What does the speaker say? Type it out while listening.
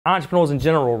Entrepreneurs in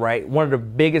general, right, one of the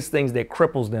biggest things that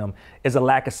cripples them is a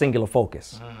lack of singular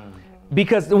focus.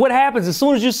 Because what happens as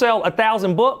soon as you sell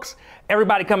 1,000 books,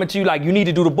 everybody coming to you like, you need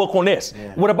to do the book on this.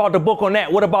 Yeah. What about the book on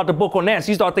that? What about the book on that?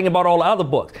 So you start thinking about all the other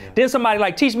books. Yeah. Then somebody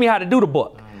like, teach me how to do the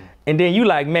book. And then you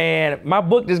like, man, my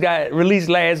book just got released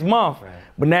last month. Right.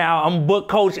 But now I'm book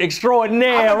coach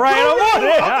extraordinaire, right?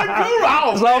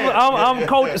 I'm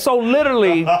coach. So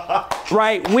literally,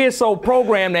 right, we're so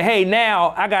programmed that, hey,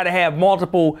 now I got to have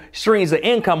multiple streams of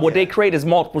income. What they create is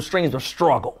multiple streams of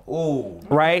struggle. Ooh.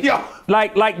 Right? Yeah.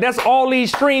 Like that's all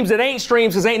these streams that ain't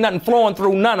streams because ain't nothing flowing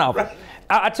through none of them. Right.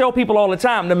 I tell people all the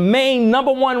time, the main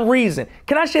number one reason,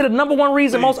 can I share the number one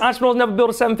reason most entrepreneurs never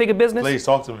build a 7-figure business? Please,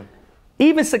 talk to me.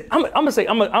 Even, I'm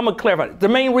gonna clarify. The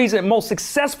main reason most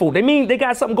successful, they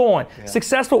got something going. Yeah.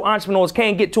 Successful entrepreneurs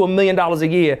can't get to $1 million a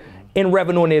year in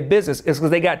revenue in their business is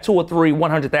because they got 2 or 3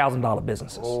 $100,000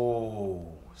 businesses.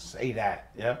 Oh, say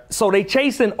that, yeah. So they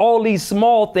chasing all these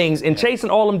small things and chasing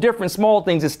all them different small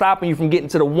things is stopping you from getting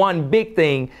to the one big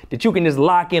thing that you can just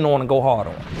lock in on and go hard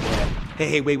on.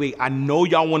 Hey, wait. I know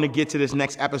y'all want to get to this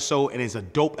next episode, and it's a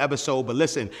dope episode, but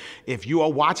listen, if you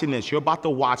are watching this, you're about to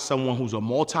watch someone who's a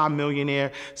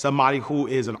multi-millionaire, somebody who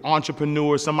is an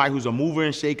entrepreneur, somebody who's a mover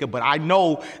and shaker, but I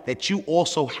know that you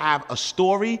also have a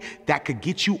story that could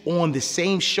get you on the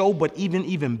same show, but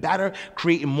even better,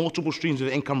 creating multiple streams of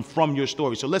income from your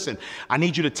story. So listen, I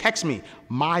need you to text me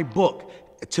my book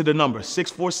to the number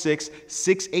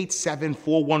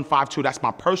 646-687-4152. That's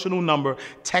my personal number.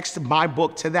 Text my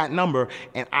book to that number,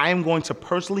 and I am going to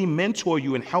personally mentor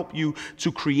you and help you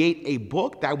to create a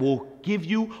book that will give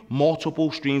you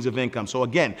multiple streams of income. So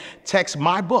again, text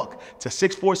my book to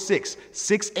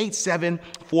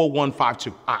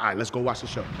 646-687-4152. All right, let's go watch the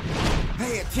show.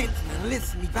 Pay attention and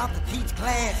listen, we about to teach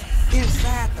class.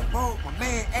 Inside the vault, my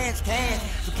man Ash Cash.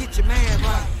 So get your man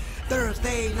right.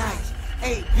 Thursday nights,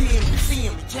 8 p.m. you see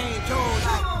him to change your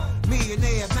life.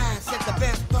 Millionaire mindset, the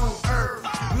best on earth.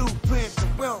 Blueprint for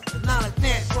wealth, the knowledge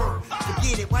network. So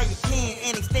get it while you can,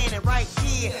 and he's standing right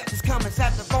here. Just come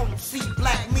inside the vault and see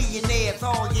black millionaires.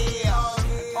 Oh yeah,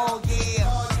 oh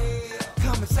yeah.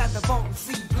 Come inside the vault and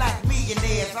see black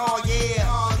millionaires. Oh yeah,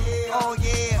 oh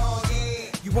yeah.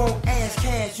 You won't ask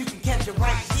cash, you can catch it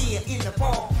right here in the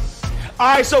vault.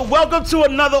 All right, so welcome to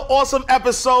another awesome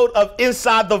episode of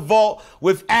Inside the Vault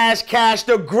with Ash Cash,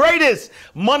 the greatest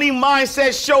money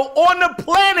mindset show on the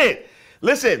planet.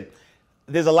 Listen,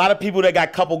 there's a lot of people that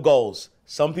got couple goals.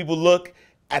 Some people look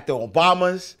at the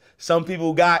Obamas. Some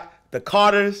people got the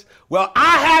Carters. Well,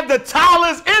 I have the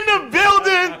Tylers in the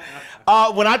building.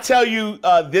 When I tell you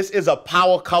this is a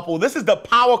power couple, this is the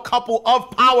power couple of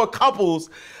power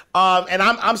couples. And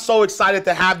I'm so excited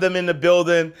to have them in the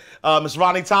building. Ms.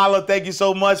 Ronnie Tyler, thank you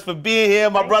so much for being here.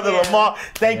 My brother Lamar,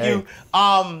 thank you.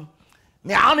 Man,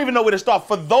 I don't even know where to start.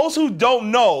 For those who don't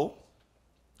know,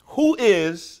 who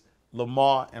is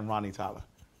Lamar and Ronnie Tyler?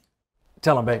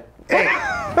 Tell them, babe.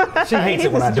 She hates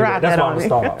it when I do that. That's why I'm going to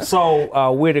start off.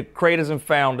 So we're the creators and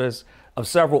founders of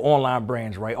several online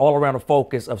brands, right? All around the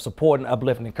focus of supporting,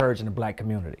 uplifting, and encouraging the black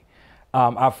community.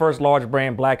 Our first large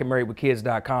brand,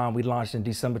 blackandmarriedwithkids.com, we launched in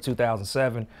December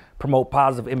 2007, promote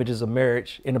positive images of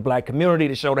marriage in the black community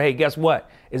to show that, hey, guess what?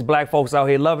 It's black folks out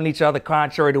here loving each other,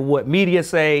 contrary to what media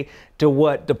say, to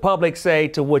what the public say,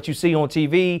 to what you see on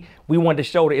TV. We wanted to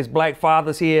show that it's black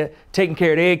fathers here taking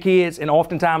care of their kids and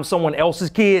oftentimes someone else's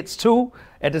kids too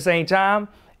at the same time.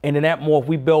 And in that morph,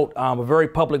 we built a very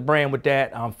public brand with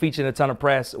that, featuring a ton of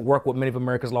press, work with many of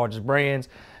America's largest brands.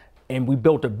 And we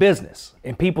built a business,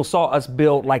 and people saw us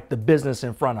build like the business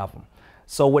in front of them.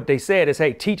 So what they said is,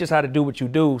 hey, teach us how to do what you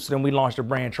do. So then we launched the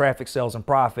brand Traffic, Sales, and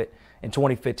Profit in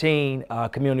 2015,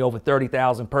 community over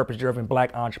 30,000 purpose-driven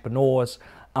black entrepreneurs.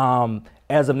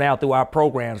 As of now, through our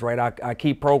programs, right, our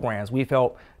key programs, we've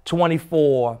helped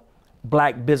 24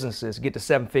 black businesses get to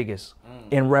 7 figures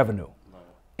in revenue.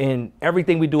 And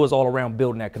everything we do is all around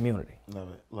building that community.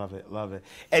 Love it, love it, love it.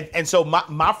 And so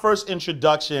my first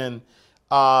introduction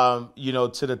you know,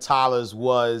 to the Tylers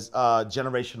was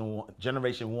Generation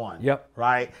One. Yep.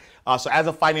 Right. So as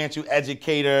a financial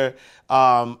educator,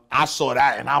 I saw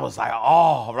that and I was like,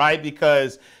 oh, right,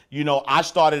 because you know I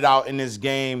started out in this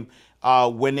game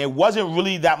when there wasn't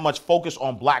really that much focus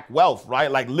on black wealth, right?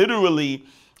 Like literally,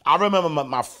 I remember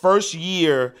my first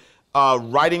year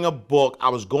writing a book. I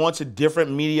was going to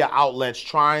different media outlets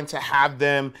trying to have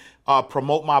them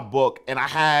promote my book, and I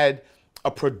had a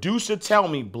producer tell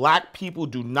me black people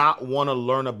do not want to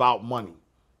learn about money,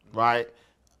 right?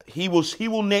 He will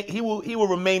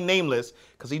remain nameless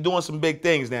because he's doing some big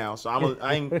things now. So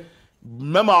I ain't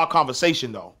remember our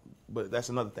conversation though, but that's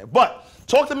another thing. But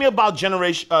talk to me about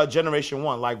Generation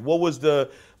One. Like, what was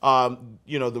the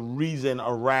you know, the reason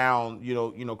around, you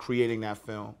know, creating that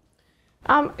film?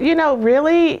 You know,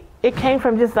 really, it came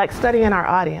from just like studying our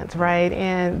audience, right?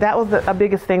 And that was the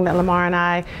biggest thing that Lamar and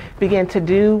I began to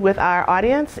do with our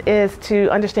audience, is to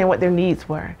understand what their needs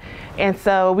were. And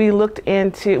so we looked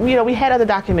into, you know, we had other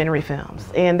documentary films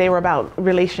and they were about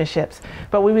relationships,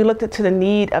 but when we looked into the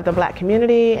need of the Black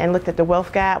community and looked at the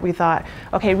wealth gap, we thought,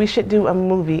 okay, we should do a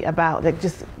movie about like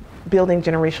just building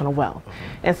generational wealth.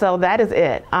 And so that is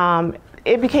it.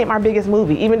 It became our biggest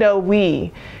movie, even though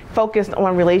we focused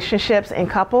on relationships and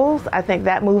couples. I think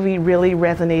that movie really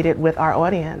resonated with our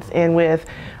audience and with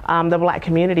the Black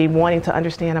community wanting to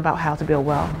understand about how to build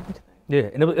wealth. Yeah,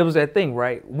 and it was that thing,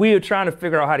 right? We are trying to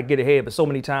figure out how to get ahead, but so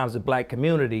many times the Black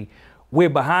community, we're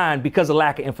behind because of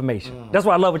lack of information. That's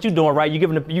why I love what you're doing, right?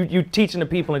 You're teaching the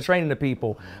people and training the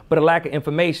people, but a lack of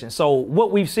information. So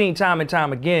what we've seen time and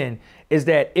time again is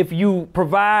that if you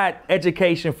provide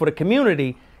education for the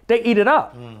community, they eat it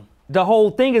up. The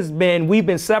whole thing has been, we've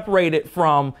been separated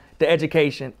from the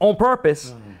education on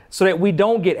purpose so that we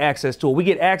don't get access to it. We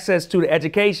get access to the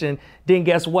education, then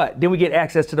guess what? Then we get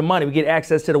access to the money, we get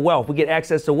access to the wealth. We get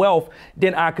access to wealth,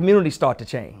 then our communities start to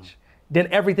change. Then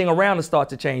everything around us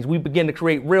starts to change. We begin to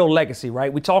create real legacy,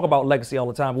 right? We talk about legacy all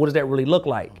the time. What does that really look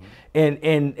like? And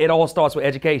it all starts with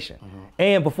education.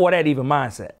 And before that, even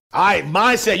mindset. All right,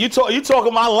 mindset. You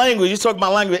talking my language. You talking my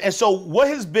language. And so what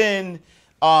has been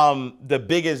the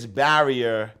biggest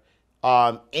barrier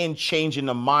in changing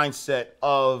the mindset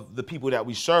of the people that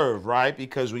we serve, right?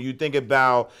 Because when you think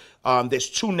about, there's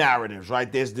two narratives, right?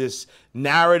 There's this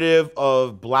narrative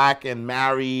of Black and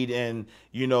married and,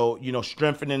 you know,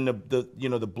 strengthening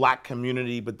the Black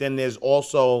community, but then there's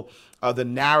also the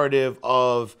narrative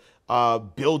of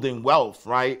building wealth,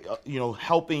 right? You know,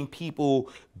 helping people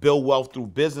build wealth through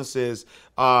businesses.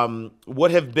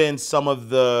 What have been some of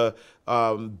the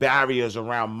barriers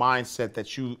around mindset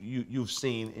that you've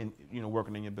seen in, you know,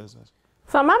 working in your business?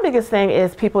 So my biggest thing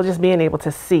is people just being able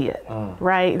to see it,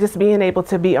 right? Just being able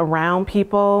to be around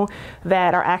people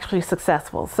that are actually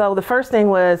successful. So the first thing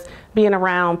was being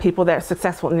around people that are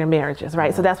successful in their marriages,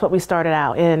 right? So that's what we started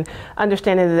out in,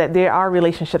 understanding that there are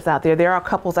relationships out there. There are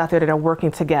couples out there that are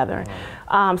working together.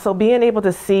 So being able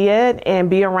to see it and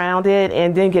be around it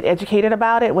and then get educated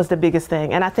about it was the biggest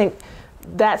thing. And I think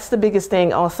that's the biggest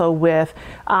thing also with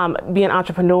being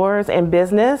entrepreneurs and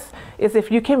business, is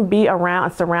if you can be around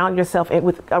and surround yourself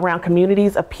around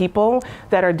communities of people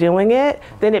that are doing it,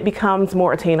 then it becomes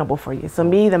more attainable for you. So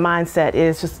me, the mindset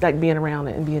is just like being around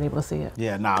it and being able to see it.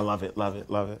 Yeah, I love it, love it,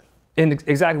 love it. And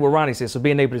exactly what Ronnie said, so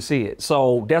being able to see it.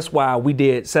 So that's why we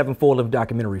did 7 full-length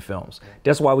documentary films.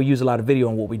 That's why we use a lot of video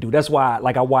in what we do. That's why,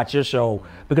 like, I watch your show,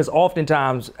 because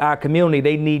oftentimes our community,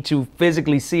 they need to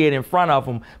physically see it in front of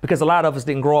them, because a lot of us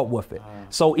didn't grow up with it.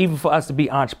 So even for us to be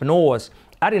entrepreneurs,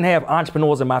 I didn't have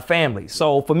entrepreneurs in my family.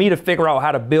 So for me to figure out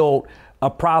how to build a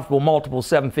profitable multiple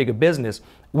 7-figure business,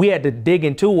 we had to dig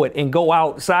into it and go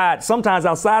outside, sometimes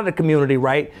outside of the community,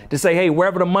 right? To say, hey,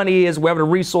 wherever the money is, wherever the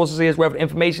resources is, wherever the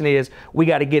information is, we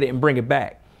got to get it and bring it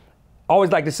back. I always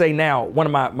like to say now,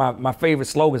 one of my favorite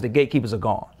slogans, the gatekeepers are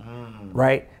gone,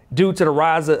 right? Due to the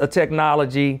rise of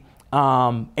technology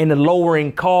and the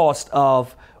lowering cost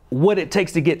of what it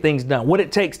takes to get things done, what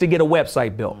it takes to get a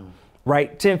website built,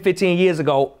 right? 10, 15 years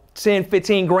ago, 10,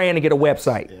 15 grand to get a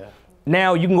website. Yeah.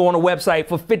 Now you can go on a website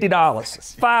for $50,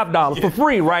 $5 for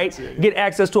free, right? Get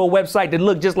access to a website that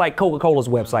look just like Coca-Cola's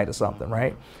website or something,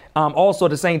 right? Also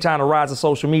at the same time, the rise of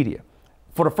social media.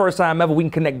 For the first time ever, we can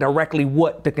connect directly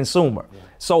with the consumer.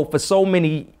 So for so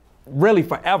many, really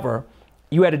forever,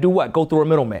 you had to do what? Go through a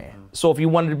middleman. So if you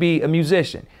wanted to be a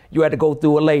musician, you had to go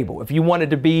through a label. If you wanted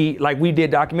to be, like we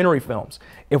did documentary films,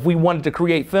 if we wanted to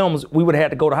create films, we would have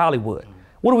had to go to Hollywood.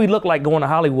 What do we look like going to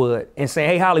Hollywood and saying,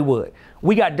 hey, Hollywood,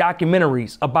 we got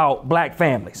documentaries about Black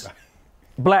families,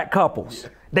 Black couples.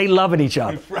 They loving each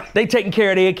other. They taking care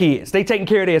of their kids. They taking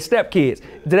care of their stepkids.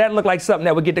 Did that look like something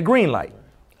that would get the green light?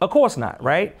 Of course not,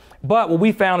 right? But what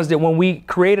we found is that when we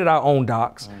created our own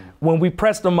docs, when we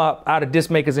pressed them up out of disc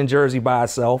makers in Jersey by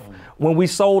itself, when we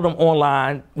sold them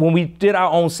online, when we did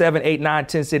our own 7, 8, 9,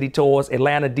 10 city tours,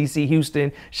 Atlanta, DC,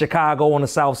 Houston, Chicago on the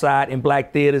South Side in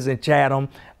Black theaters in Chatham,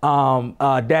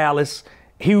 Dallas,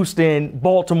 Houston,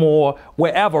 Baltimore,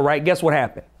 wherever, right? Guess what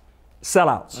happened?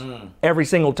 Sellouts every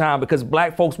single time, because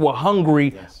Black folks were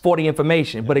hungry for the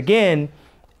information. But again,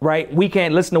 right, we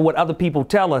can't listen to what other people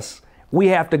tell us. We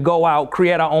have to go out,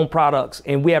 create our own products,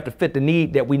 and we have to fit the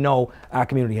need that we know our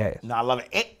community has. No, I love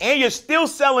it. And you're still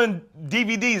selling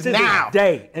DVDs now.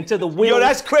 Day until the wheels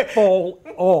that's crazy. Fall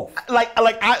off.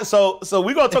 So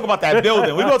we're gonna talk about that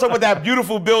building. We're gonna talk about that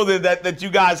beautiful building that you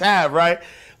guys have, right?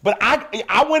 But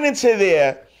I went into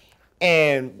there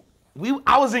and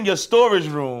I was in your storage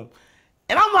room,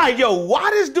 and I'm like, yo, why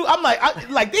this dude? I'm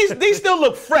like, these still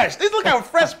look fresh. These look like a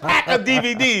fresh pack of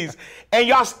DVDs, and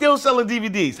y'all still selling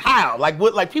DVDs. How? Like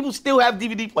what? Like people still have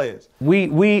DVD players.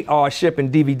 We are shipping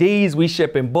DVDs. We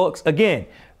shipping books. Again,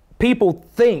 people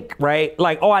think, right?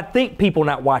 Like, oh, I think people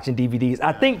not watching DVDs.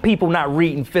 I think people not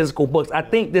reading physical books. I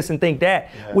think this and think that.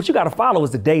 Yeah. What you got to follow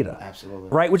is the data. Absolutely.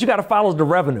 Right? What you got to follow is the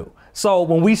revenue. So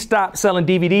when we stop selling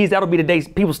DVDs, that'll be the day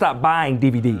people stop buying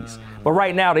DVDs. But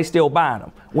right now, they still buying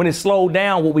them. When it slowed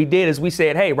down, what we did is we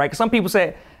said, hey, right? Because some people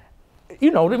said, you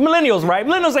know, the millennials, right?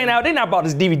 Millennials ain't out, they not about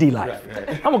this DVD life.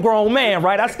 Right. I'm a grown man,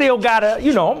 right? I still got a,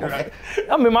 you know,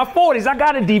 I'm in my 40s. I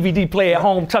got a DVD player at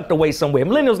home tucked away somewhere.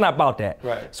 Millennials not about that.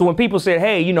 Right. So when people said,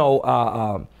 hey, you know,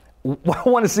 I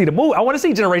want to see the movie. I want to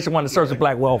see Generation 1, The Search of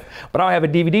Black Wealth, but I don't have a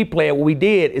DVD player. What we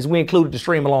did is we included the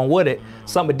stream along with it,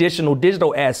 some additional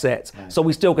digital assets, so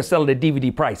we still could sell it at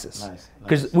DVD prices.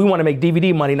 Because we want to make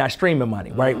DVD money, not streaming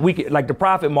money, right? We could, like the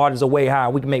profit margins are way higher.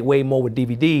 We can make way more with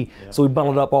DVD, so we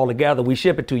bundle it up all together. We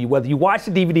ship it to you, whether you watch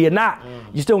the DVD or not.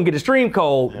 You still can get a stream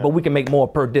code, but we can make more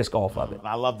per disc off of it.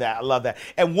 I love that. I love that.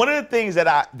 And one of the things that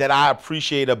I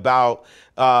appreciate about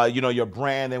you know, your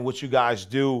brand and what you guys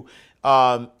do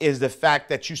is the fact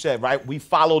that you said, right, we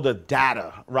follow the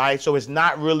data, right? So it's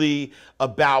not really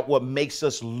about what makes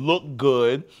us look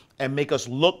good and make us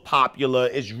look popular.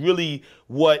 It's really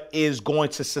what is going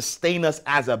to sustain us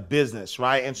as a business,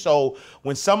 right? And so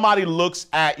when somebody looks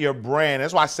at your brand,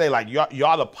 that's why I say, like,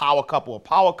 y'all the power couple of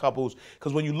power couples,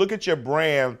 because when you look at your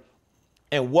brand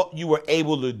and what you were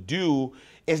able to do,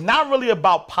 it's not really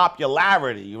about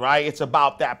popularity, right? It's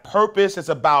about that purpose. It's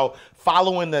about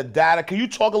following the data. Can you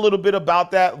talk a little bit about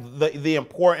that, the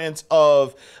importance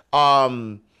of,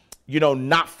 you know,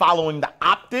 not following the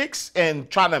optics and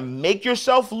trying to make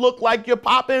yourself look like you're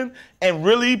popping and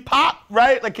really pop,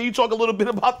 right? Like, can you talk a little bit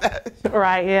about that?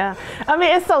 Right, yeah. I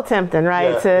mean, it's so tempting,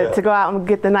 right, to go out and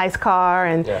get the nice car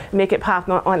and make it pop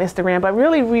on Instagram. But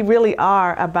really, we really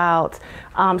are about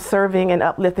serving and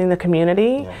uplifting the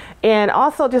community, and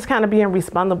also just kind of being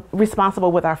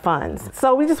responsible with our funds.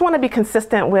 So we just want to be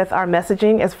consistent with our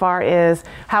messaging as far as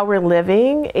how we're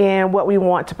living and what we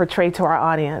want to portray to our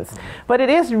audience. But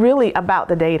it is really about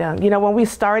the data. You know, when we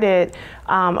started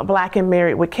Black and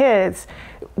Married with Kids,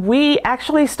 we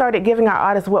actually started giving our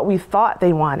audience what we thought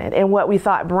they wanted and what we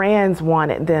thought brands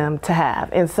wanted them to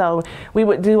have. And so we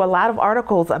would do a lot of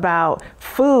articles about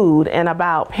food and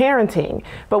about parenting.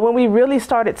 But when we really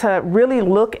started to really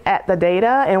look at the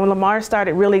data, and when Lamar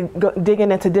started really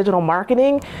digging into digital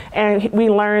marketing, and we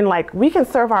learned, like, we can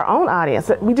serve our own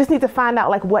audience. We just need to find out,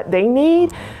 like, what they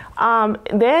need.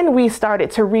 Then we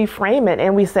started to reframe it,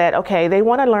 and we said, okay, they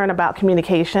want to learn about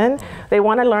communication, they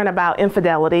want to learn about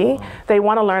infidelity, they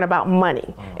want to learn about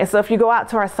money. And so if you go out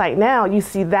to our site now, you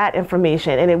see that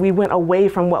information, and then we went away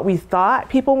from what we thought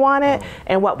people wanted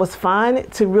and what was fun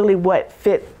to really what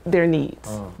fit their needs.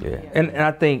 And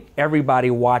I think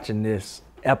everybody watching this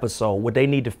episode, what they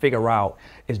need to figure out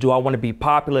is, do I want to be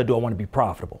popular, do I want to be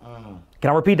profitable? Can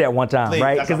I repeat that one time, please,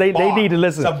 right? Because they need to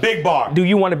listen. It's a big bar. Do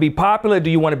you want to be popular? Do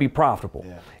you want to be profitable?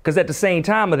 Because at the same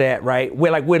time of that, right,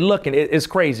 we're looking, it's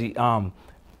crazy.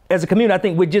 As a community, I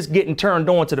think we're just getting turned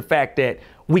on to the fact that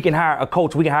we can hire a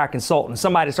coach, we can hire a consultant.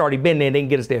 Somebody that's already been there, they can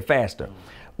get us there faster.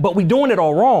 But we're doing it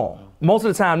all wrong. Most of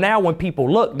the time now when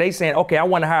people look, they saying, okay, I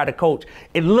want to hire the coach.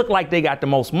 It looked like they got the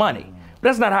most money. But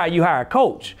that's not how you hire a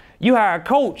coach. You hire a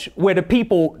coach where the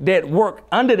people that work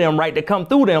under them, right, that come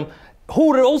through them,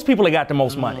 who are those people that got the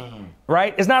most money,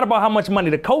 right? It's not about how much money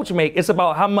the coach make. It's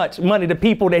about how much money the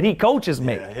people that he coaches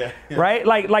make, right?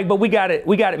 Like, but we got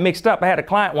it mixed up. I had a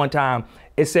client one time.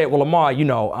 It said, well, Lamar, you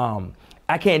know,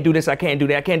 I can't do this, I can't do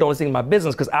that, I can't do all this thing in my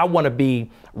business because I want to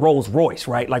be Rolls Royce,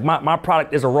 right? Like my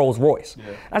product is a Rolls Royce.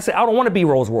 I said, I don't want to be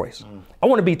Rolls Royce. I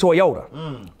want to be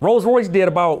Toyota. Rolls Royce did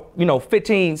about, you know,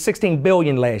 15, 16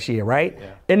 billion last year, right?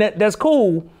 And that's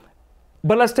cool.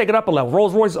 But let's take it up a level.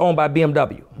 Rolls Royce is owned by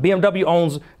BMW. BMW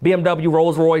owns BMW,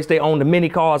 Rolls Royce. They own the mini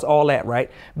cars, all that, right?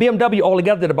 BMW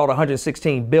altogether did about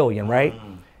 116 billion, right?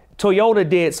 Toyota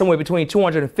did somewhere between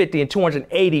 250 and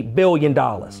 280 billion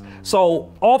dollars.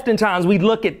 So oftentimes we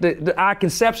look at our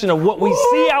conception of what we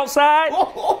see outside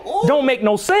don't make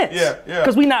no sense.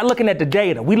 Because we're not looking at the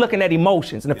data. We're looking at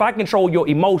emotions. And if I control your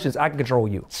emotions, I can control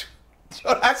you.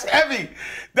 That's heavy.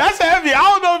 That's heavy. I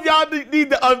don't know if y'all need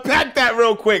to unpack that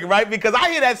real quick, right? Because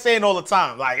I hear that saying all the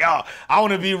time, like, oh, I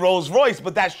want to be Rolls Royce.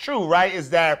 But that's true, right? Is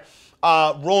that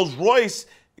Rolls Royce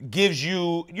gives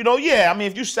you, you know, I mean,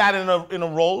 if you sat in a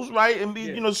Rolls, right, and be,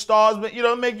 you know, stars, but, you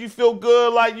know, make you feel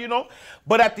good, like, you know.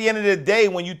 But at the end of the day,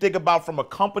 when you think about from a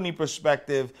company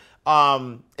perspective,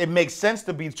 it makes sense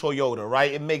to be Toyota,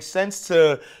 right? It makes sense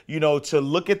to, to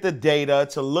look at the data,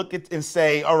 to look at and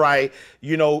say, all right,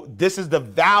 this is the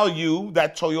value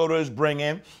that Toyota is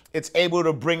bringing. It's able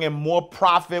to bring in more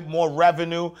profit, more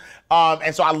revenue.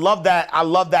 And so I love that. I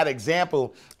love that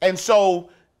example. And so,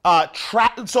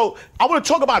 so I want to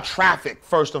talk about traffic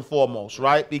first and foremost,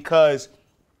 right? Because,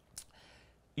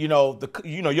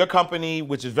 your company,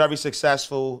 which is very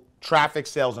successful, traffic,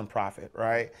 sales, and profit,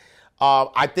 right?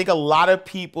 I think a lot of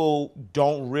people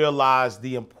don't realize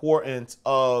the importance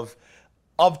of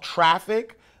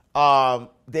traffic.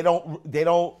 They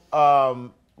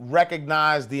don't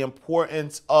recognize the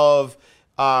importance of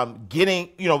getting.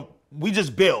 We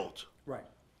just build,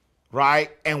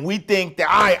 right? And we think that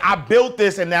I built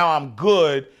this and now I'm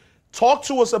good. Talk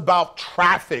to us about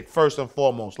traffic first and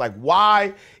foremost. Like,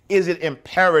 why is it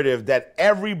imperative that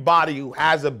everybody who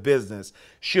has a business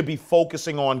should be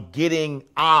focusing on getting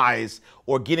eyes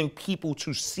or getting people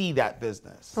to see that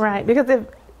business? Right, because if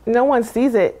no one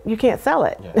sees it, you can't sell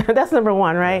it. Yeah. That's number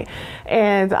one, right?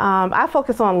 And I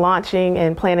focus on launching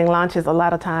and planning launches a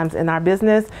lot of times in our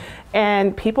business.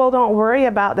 And people don't worry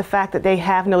about the fact that they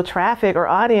have no traffic or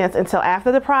audience until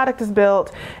after the product is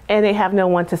built and they have no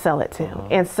one to sell it to.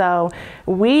 And so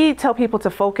we tell people to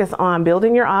focus on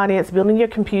building your audience, building your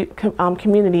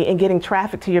community, and getting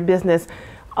traffic to your business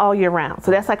all year round.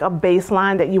 So that's like a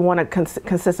baseline that you want to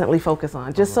consistently focus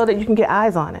on, just so that you can get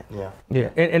eyes on it. Yeah.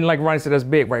 And like Ronnie said, that's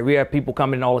big, right? We have people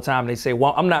come in all the time and they say,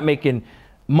 well, I'm not making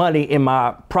money in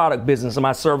my product business or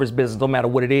my service business, no matter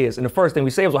what it is. And the first thing we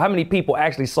say is, well, how many people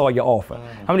actually saw your offer?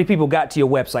 How many people got to your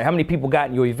website? How many people got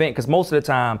in your event? Because most of the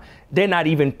time, they're not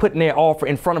even putting their offer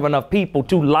in front of enough people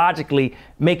to logically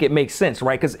make it make sense,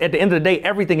 right? Because at the end of the day,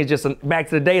 everything is just, back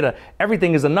to the data,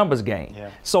 everything is a numbers game.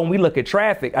 So when we look at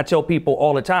traffic, I tell people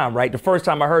all the time, right? The first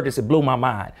time I heard this, it blew my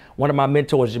mind. One of my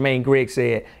mentors, Jermaine Grigg,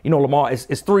 said, Lamar,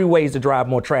 it's 3 ways to drive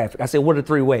more traffic. I said, what are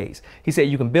 3 ways? He said,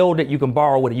 you can build it, you can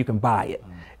borrow it, or you can buy it.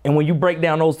 And when you break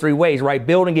down those 3 ways, right,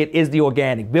 building it is the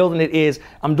organic. Building it is,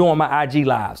 I'm doing my IG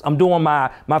lives. I'm doing my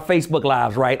Facebook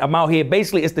lives, right? I'm out here.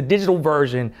 Basically, it's the digital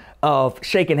version of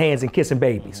shaking hands and kissing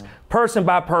babies. Person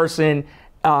by person,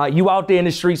 you out there in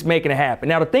the streets making it happen.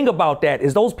 Now, the thing about that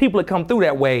is those people that come through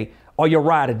that way are your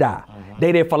ride or die.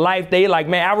 They there for life. They like,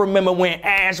 man, I remember when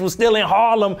Ash was still in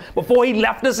Harlem before he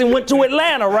left us and went to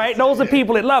Atlanta, right? Those are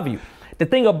people that love you. The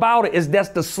thing about it is that's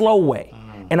the slow way.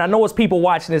 And I know it's people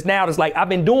watching this now that's like, I've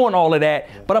been doing all of that,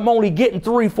 but I'm only getting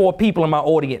 3, 4 people in my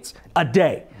audience a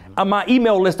day. My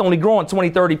email list only growing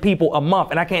 20, 30 people a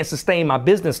month, and I can't sustain my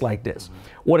business like this.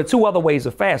 Well, the 2 other ways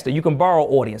are faster. You can borrow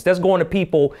audience. That's going to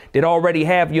people that already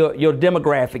have your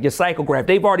demographic, your psychograph.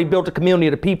 They've already built a community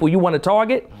of the people you want to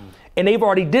target, and they've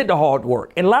already did the hard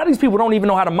work. And a lot of these people don't even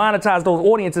know how to monetize those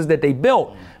audiences that they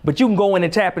built, but you can go in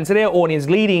and tap into their audience,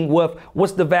 leading with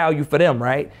what's the value for them,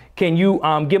 right? Can you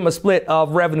give them a split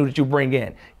of revenue that you bring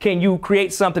in? Can you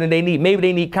create something that they need? Maybe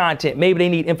they need content. Maybe they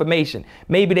need information.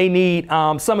 Maybe they need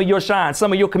some of your shine,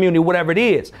 some of your community, whatever it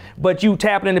is. But you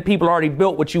tapping into people who already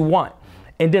built what you want.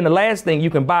 And then the last thing, you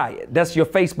can buy it. That's your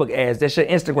Facebook ads. That's your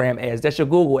Instagram ads. That's your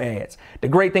Google ads. The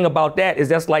great thing about that is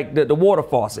that's like the water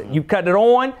faucet. You cut it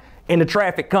on and the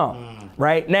traffic come,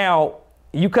 right? Now,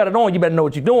 you cut it on, you better know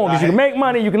what you're doing, because you can make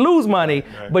money, you can lose money,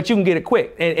 but you can get it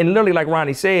quick. And literally, like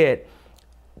Ronnie said,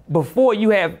 before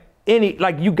you have any,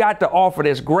 like you got the offer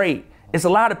that's great, it's a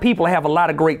lot of people that have a lot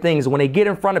of great things. When they get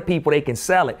in front of people, they can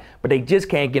sell it, but they just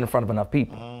can't get in front of enough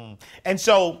people. And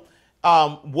so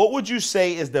what would you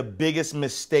say is the biggest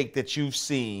mistake that you've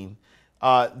seen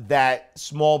that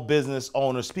small business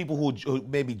owners, people who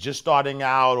maybe just starting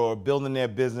out or building their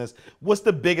business, what's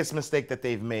the biggest mistake that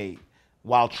they've made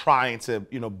while trying to,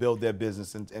 build their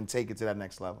business and take it to that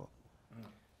next level?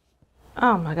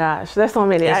 Oh my gosh, there's so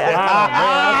many. Y'all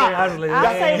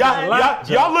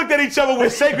looked at each other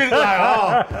with sacred, like,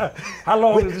 oh. How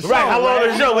long is the show? Right, how long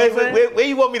is the show? Where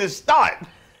you want me to start?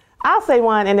 I'll say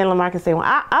one, and then Lamar can say one.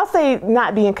 I'll say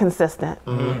not being consistent.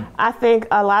 I think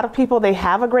a lot of people, they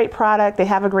have a great product, they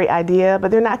have a great idea,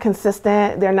 but they're not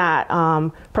consistent. They're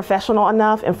not professional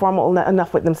enough and formal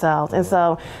enough with themselves. And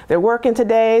so they're working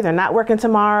today, they're not working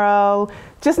tomorrow.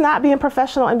 Just not being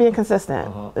professional and being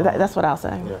consistent. That's what I'll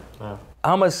say.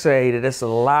 I'm gonna say that there's a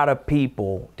lot of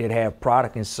people that have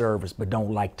product and service but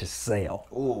don't like to sell.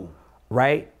 Ooh.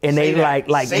 Right? And they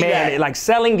like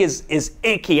selling is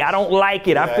icky. I don't like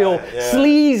it. I feel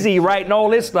sleazy, right? And all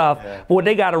this stuff. But what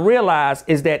they got to realize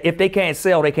is that if they can't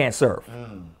sell, they can't serve.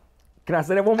 Can I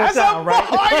say that one more That's time,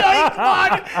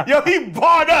 right? Yo, he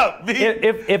barred up.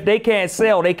 If they can't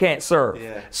sell, they can't serve.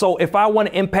 Yeah. So if I want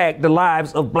to impact the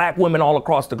lives of black women all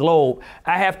across the globe,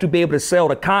 I have to be able to sell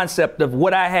the concept of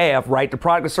what I have, right? The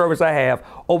product or service I have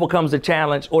overcomes the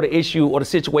challenge or the issue or the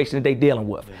situation that they're dealing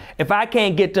with. Yeah. If I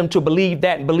can't get them to believe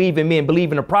that and believe in me and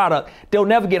believe in the product, they'll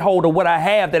never get hold of what I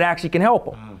have that actually can help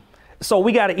them. So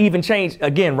we got to even change,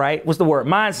 again, right? What's the word?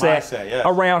 Mindset yes.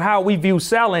 Around how we view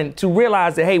selling to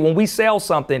realize that, hey, when we sell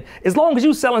something, as long as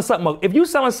you're selling something, if you're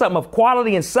selling something of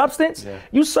quality and substance,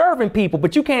 you serving people,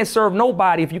 but you can't serve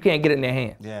nobody if you can't get it in their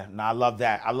hand. Yeah, no, I love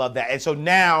that. I love that. And so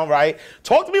now, right,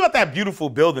 talk to me about that beautiful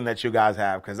building that you guys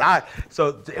have, because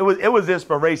it was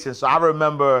inspiration. So I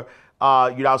remember,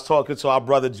 I was talking to our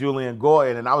brother Julian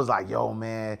Gordon, and I was like, yo,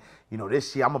 man,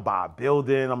 this year I'm gonna buy a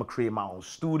building, I'm gonna create my own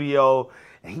studio.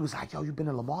 And he was like, yo, you been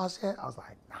to Lamar's yet? I was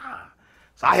like, nah.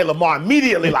 So I hit Lamar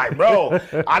immediately, like, bro,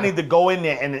 I need to go in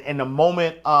there. And in the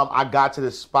moment I got to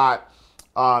the spot,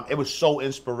 it was so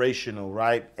inspirational,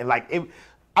 right? And like, I'm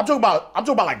talking about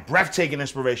like breathtaking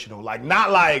inspirational, like not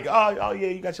like, oh yeah,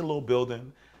 you got your little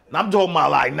building. And I'm talking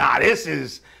about like, nah, this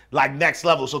is like next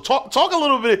level. So talk a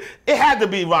little bit. It had to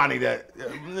be Ronnie that,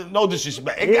 no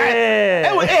disrespect. It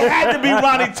had to be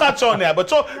Ronnie touch on that. But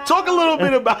talk a little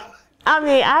bit about. I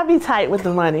mean, I'd be tight with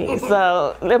the money.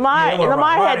 So Lamar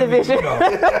had the vision.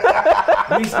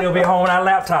 We still be home on our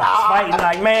laptops fighting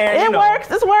like, man. It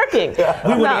works. It's working.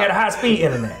 We would have had a high-speed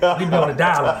internet. We'd be on the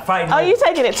dial-up fighting. Oh, you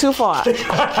taking it too far. All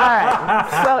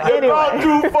right. So anyway.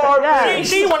 Too far. Yeah.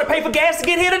 She want to pay for gas to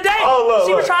get here today. Oh, look,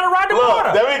 she was trying to ride the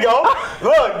water. There we go.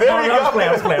 Look, there we go.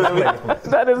 I was playing.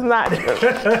 That is not true.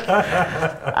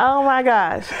 Oh my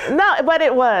gosh. No, but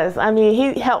it was. I mean,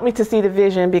 he helped me to see the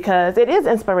vision because it is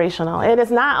inspirational. And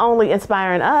it's not only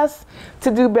inspiring us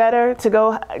to do better, to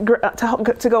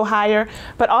go higher,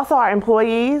 but also our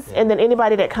employees and then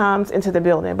anybody that comes into the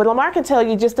building. But Lamar can tell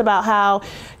you just about how,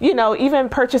 even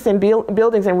purchasing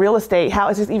buildings and real estate, how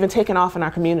it's just even taken off in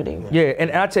our community. Yeah, and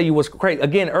I'll tell you what's crazy.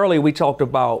 Again, earlier we talked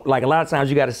about, like, a lot of times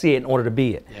you got to see it in order to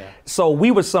be it. Yeah. So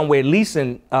we were somewhere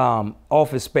leasing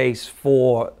office space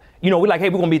for, we're like, hey,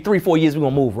 we're going to be 3-4 years, we're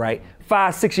going to move, right?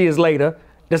 5-6 years later,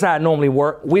 that's how it normally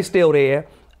works. We're still there.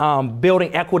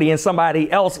 Building equity in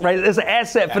somebody else, right? It's an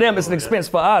asset for them, it's an expense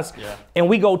for us. Yeah. And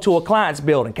we go to a client's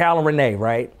building, Cal and Renee,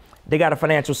 right? They got a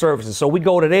financial services. So we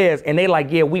go to theirs and they like,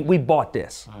 yeah, we bought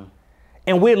this.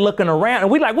 And we're looking around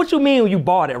and we like, what you mean you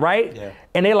bought it, right? Yeah.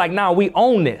 And they're like, nah, we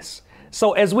own this.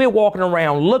 So as we're walking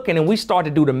around looking and we start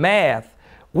to do the math,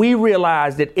 we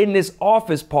realize that in this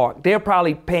office park, they're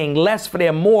probably paying less for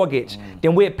their mortgage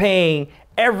than we're paying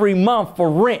every month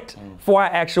for rent for our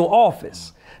actual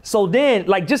office. So then,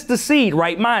 like, just the seed,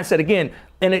 right? Mindset, again,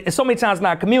 and it's so many times in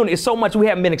our community, it's so much we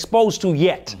haven't been exposed to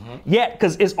yet.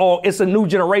 Because it's a new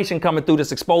generation coming through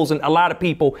that's exposing a lot of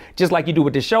people, just like you do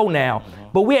with the show now.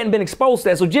 But we hadn't been exposed to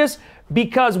that. So just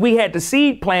because we had the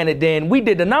seed planted then, we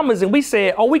did the numbers and we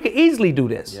said, oh, we could easily do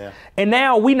this. Yeah. And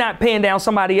now we're not paying down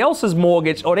somebody else's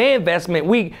mortgage or their investment.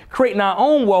 We creating our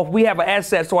own wealth. We have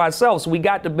assets to ourselves. So we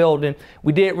got the building.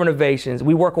 We did renovations.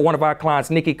 We work with one of our clients,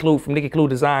 Nikki Klue from Nikki Klue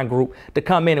Design Group, to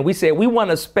come in and we said, we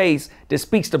want a space that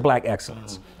speaks to Black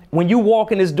excellence. When you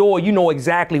walk in this door, you know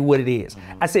exactly what it is.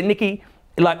 I said, Nikki,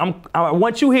 like, I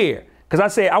want you here. Because I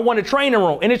said, I want a training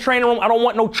room. In the training room, I don't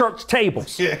want no church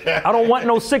tables. I don't want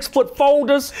no 6-foot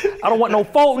folders. I don't want no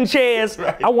folding chairs.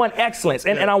 Right. I want excellence.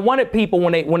 And I wanted people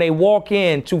when they walk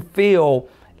in to feel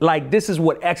like this is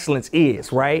what excellence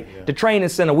is, right? Yeah. The training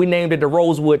center, we named it the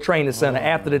Rosewood Training Center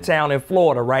after the town in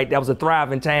Florida, right? That was a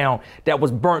thriving town that was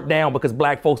burnt down because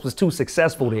Black folks was too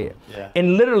successful there. Yeah.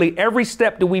 And literally every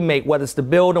step that we make, whether it's the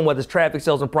building, whether it's traffic,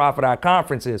 sales, and profit, our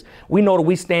conferences, we know that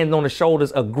we stand on the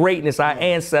shoulders of greatness, our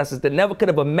ancestors that never could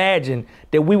have imagined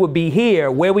that we would be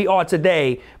here where we are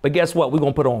today. But guess what? We're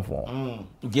gonna put on for them.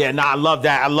 Yeah, no, I love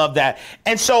that. I love that.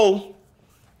 And so,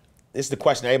 this is the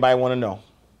question everybody wanna know.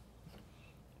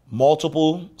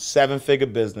 Multiple 7-figure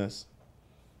business,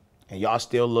 and y'all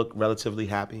still look relatively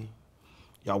happy.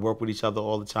 Y'all work with each other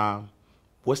all the time.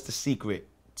 What's the secret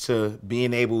to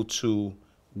being able to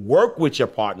work with your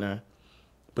partner,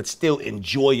 but still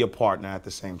enjoy your partner at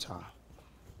the same time?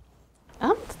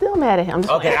 I'm still mad at him.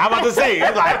 Okay, I'm about to say,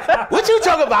 it's like, what you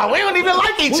talking about? We don't even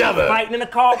like each other. Fighting in the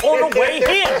car on the way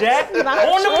here, Jack. On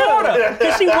the corner,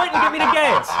 because she wouldn't give me the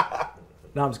gas.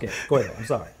 No, I'm just kidding. Go ahead. I'm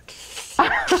sorry.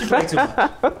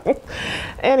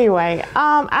 Anyway,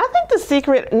 I think the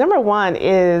secret, number one,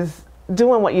 is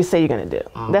doing what you say you're going to do.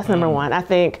 That's number one. I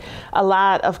think a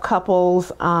lot of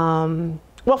couples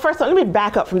Well, first, let me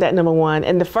back up from that number one.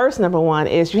 And the first number one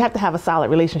is you have to have a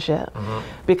solid relationship,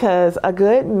 because a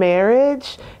good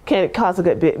marriage can cause a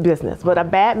good business, but a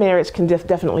bad marriage can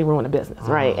definitely ruin a business,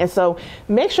 right? And so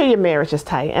make sure your marriage is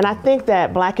tight. And I think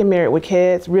that Black and Married with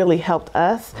Kids really helped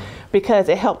us, because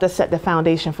it helped us set the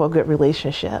foundation for a good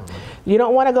relationship. You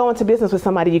don't want to go into business with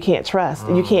somebody you can't trust,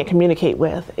 and you can't communicate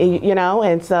with, you know?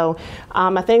 And so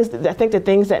I think the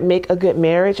things that make a good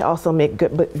marriage also make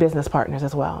good business partners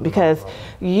as well, because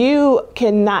you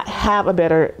cannot have a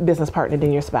better business partner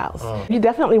than your spouse. You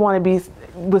definitely want to be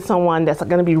with someone that's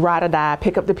going to be ride or die,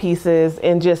 pick up the pieces,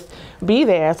 and just be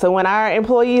there. So when our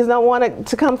employees don't want it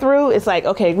to come through, it's like,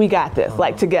 okay, we got this,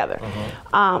 like together.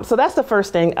 So that's the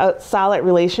first thing, a solid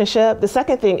relationship. The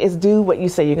second thing is do what you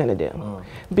say you're going to do.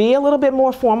 Be a little bit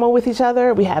more formal with each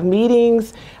other. We have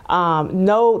meetings,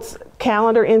 notes,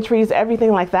 calendar entries,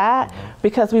 everything like that,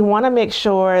 because we want to make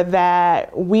sure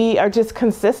that we are just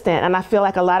consistent. And I feel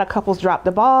like a lot of couples drop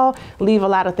the ball, leave a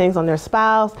lot of things on their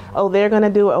spouse, oh, they're going to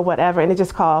do it or whatever, and it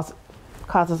just causes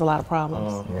a lot of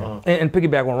problems. And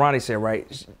piggyback on Ronnie said,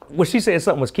 right? What she said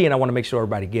something was key, and I want to make sure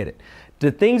everybody get it.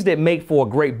 The things that make for a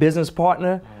great business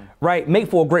partner, right, make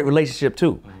for a great relationship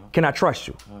too. Can I trust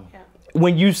you?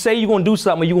 When you say you're going to do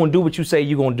something, you're going to do what you say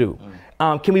you're going to do.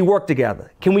 Can we work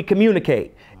together? Can we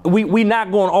communicate? We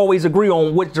not going to always agree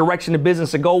on which direction the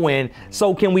business to go in.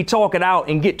 So can we talk it out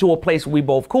and get to a place where we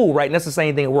both cool, right? And that's the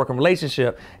same thing in a working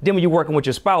relationship. Then when you're working with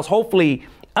your spouse, hopefully,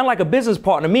 unlike a business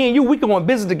partner, me and you, we can go in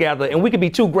business together and we could be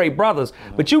two great brothers.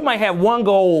 But you might have one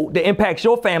goal that impacts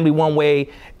your family one way,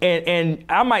 and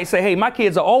I might say, hey, my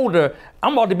kids are older,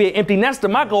 I'm about to be an empty nester.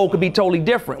 My goal could be totally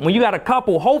different. When you got a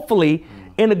couple, hopefully,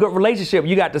 in a good relationship,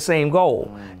 you got the same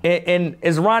goal. And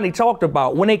as Ronnie talked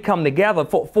about, when they come together,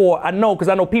 I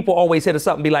know people always hit us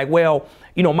up and be like, well,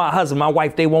 you know, my husband, my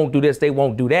wife, they won't do this, they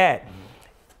won't do that.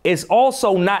 It's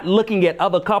also not looking at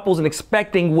other couples and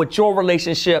expecting what your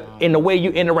relationship and the way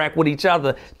you interact with each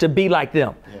other to be like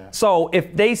them. So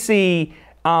if they see,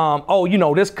 oh, you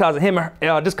know, this couple, him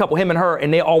and her,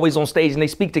 and they're always on stage and they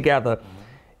speak together,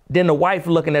 then the wife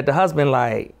looking at the husband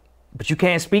like, but you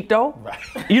can't speak though? Right.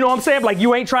 You know what I'm saying? Like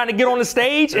you ain't trying to get on the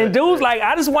stage, and dudes like,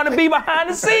 I just want to be behind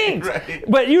the scenes.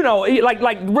 But you know,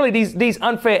 like really these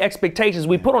unfair expectations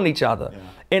we put on each other.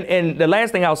 And the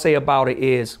last thing I'll say about it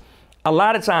is, a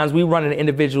lot of times we run into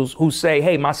individuals who say,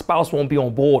 hey, my spouse won't be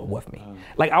on board with me.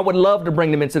 Like I would love to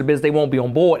bring them into the business, they won't be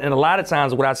on board. And a lot of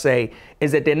times what I say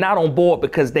is that they're not on board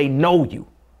because they know you.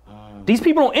 These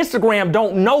people on Instagram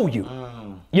don't know you.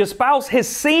 Your spouse has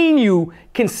seen you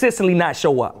consistently not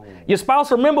show up. Your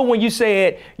spouse, remember when you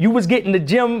said you was getting the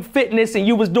gym fitness and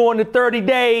you was doing the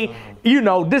 30-day, you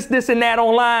know, this and that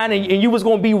online, and you was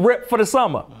going to be ripped for the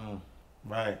summer.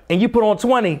 Right. And you put on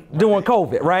 20 during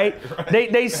COVID, right?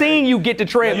 They seen you get the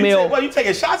treadmill. You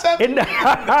taking shots at me?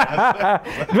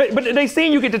 But they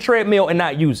seen you get the treadmill and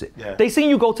not use it. They seen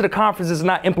you go to the conferences and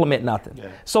not implement nothing.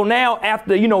 So now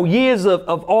after, you know, years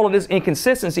of all of this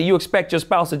inconsistency, you expect your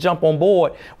spouse to jump on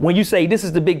board when you say this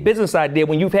is the big business idea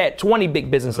when you've had 20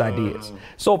 big business ideas.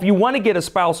 So if you want to get a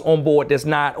spouse on board that's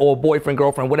not, or a boyfriend,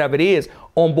 girlfriend, whatever it is,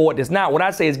 on board that's not, what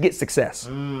I say is get success.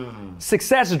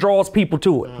 Success draws people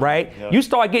to it, right? You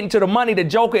start getting to the money, the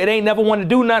joker, it ain't never want to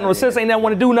do nothing, or sis ain't never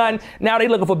want to do nothing. Now they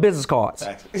looking for business cards.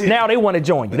 Now they want to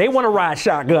join you. They want to ride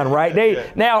shotgun,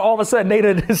 right? Now all of a sudden they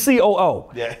the COO.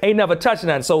 Ain't never touched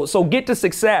nothing. So get to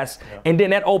success, and then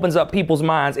that opens up people's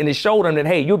minds, and it showed them that,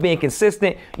 hey, you're being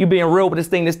consistent, you're being real with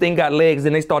this thing got legs,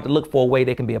 and they start to look for a way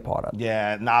they can be a part of.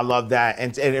 Yeah, no, I love that.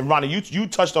 And Ronnie, you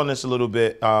touched on this a little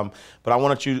bit, but I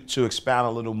wanted you to expound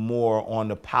a little more on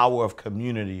the power of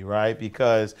community, right?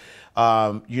 Because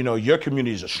you know, your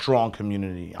community is a strong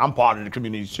community. I'm part of the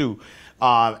community too.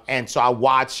 And so I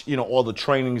watch, you know, all the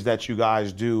trainings that you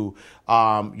guys do.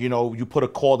 You know, you put a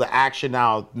call to action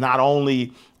out. Not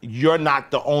only you're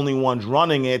not the only ones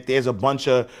running it, there's a bunch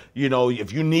of, you know,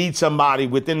 if you need somebody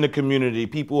within the community,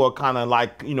 people are kind of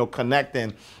like, you know,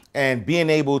 connecting and being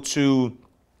able to,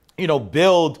 you know,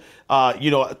 build,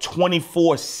 you know,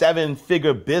 24/7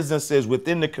 figure businesses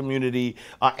within the community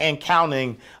and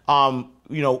counting.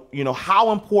 You know,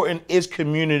 how important is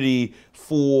community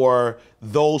for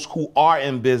those who are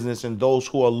in business and those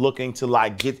who are looking to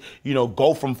like get, you know,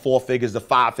 go from 4 figures to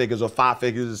 5 figures, or 5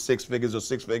 figures to 6 figures, or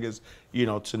 6 figures, you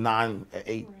know, to 9, 8.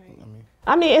 I mean.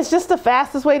 I mean, it's just the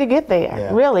fastest way to get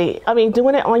there, really. I mean,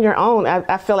 doing it on your own,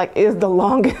 I feel like is the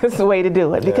longest way to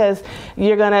do it because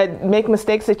you're gonna make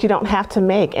mistakes that you don't have to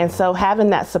make. And so having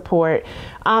that support,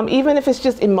 even if it's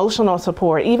just emotional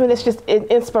support, even if it's just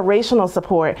inspirational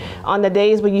support on the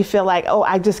days where you feel like, oh,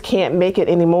 I just can't make it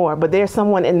anymore, but there's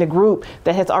someone in the group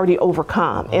that has already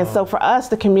overcome. And so for us,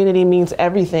 the community means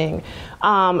everything.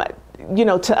 You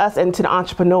know, to us and to the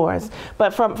entrepreneurs.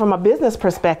 But from a business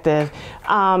perspective,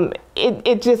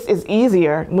 it just is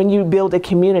easier when you build a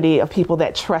community of people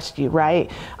that trust you,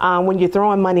 right? When you're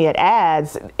throwing money at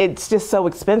ads, it's just so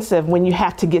expensive when you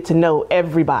have to get to know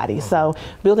everybody. So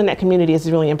building that community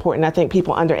is really important. I think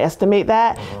people underestimate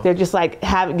that. They're just like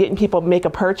getting people make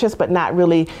a purchase, but not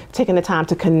really taking the time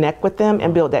to connect with them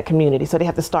and build that community. So they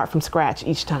have to start from scratch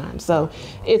each time. So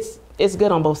it's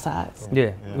good on both sides.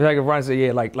 Yeah, like Ronnie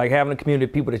said, like having a community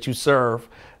of people that you serve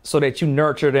so that you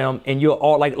nurture them and you're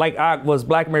all like I was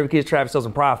Black American Kids Traffic Sales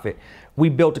and Profit. We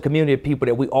built a community of people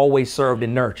that we always served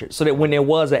and nurtured so that when there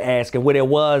was an ask and where there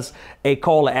was a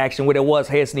call to action, where there was,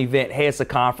 here's an event, here's a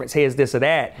conference, here's this or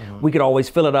that, we could always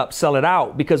fill it up, sell it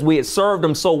out because we had served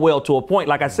them so well to a point.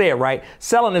 Like I said, right,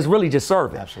 selling is really just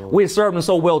serving. Absolutely. We had served them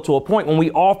so well to a point when we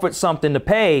offered something to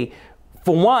pay.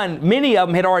 For one, many of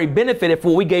them had already benefited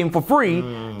from what we gave them for free.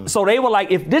 So they were like,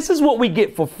 if this is what we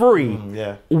get for free,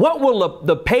 what will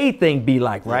the paid thing be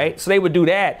like, right? So they would do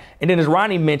that. And then as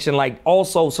Ronnie mentioned, like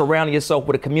also surrounding yourself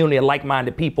with a community of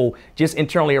like-minded people just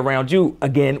internally around you,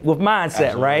 again, with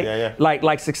mindset, right?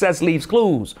 Like success leaves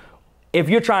clues. If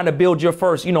you're trying to build your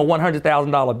first,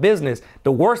 $100,000 business,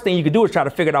 the worst thing you could do is try to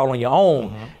figure it out on your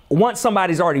own. Once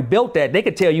somebody's already built that, they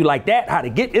could tell you like that how to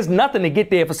get. It's nothing to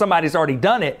get there for somebody's already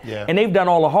done it, and they've done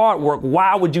all the hard work.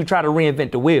 Why would you try to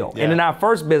reinvent the wheel? And in our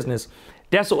first business,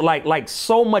 that's what, like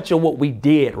so much of what we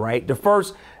did, right? The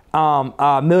first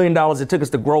 $1 million it took us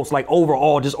to gross, like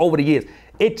overall, just over the years.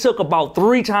 It took about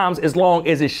 3 times as long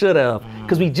as it should have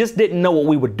because we just didn't know what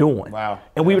we were doing.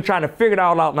 And we were trying to figure it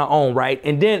all out on our own, right?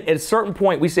 And then at a certain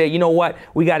point, we said, you know what?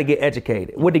 We got to get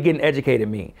educated. What did getting educated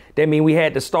mean? That means we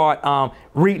had to start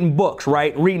reading books,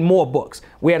 right? Reading more books.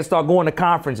 We had to start going to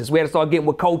conferences. We had to start getting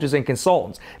with coaches and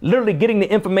consultants. Literally getting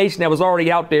the information that was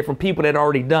already out there from people that had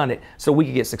already done it so we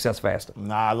could get success faster.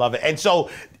 Nah, I love it. And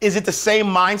so is it the same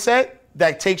mindset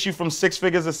that takes you from 6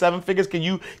 figures to 7 figures? Can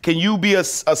you be a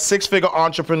 6-figure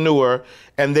entrepreneur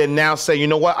and then now say, you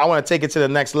know what, I want to take it to the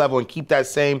next level and keep that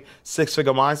same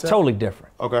 6-figure mindset? Totally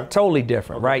different. Okay. Totally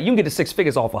different, right? You can get to 6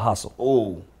 figures off a hustle.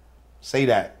 Ooh, say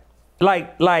that.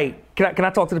 Like, can I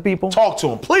talk to the people? Talk to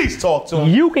them, please talk to them.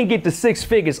 You can get to 6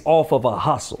 figures off of a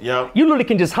hustle. Yep. You literally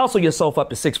can just hustle yourself up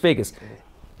to 6 figures.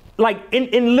 Like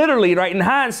in literally, right, in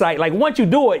hindsight, like once you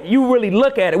do it, you really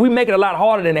look at it, we make it a lot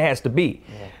harder than it has to be.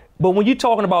 But when you're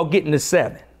talking about getting to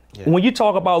 7, when you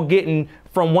talk about getting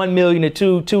from 1 million to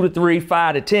 2, 2 to 3,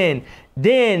 5 to 10,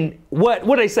 then what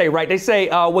do they say, right? They say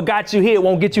what got you here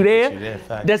won't get you there.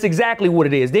 That's exactly what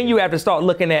it is. Then you have to start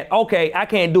looking at, okay, I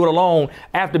can't do it alone.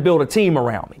 I have to build a team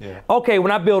around me. Okay,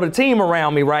 when I build a team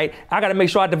around me, right, I got to make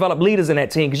sure I develop leaders in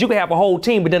that team because you can have a whole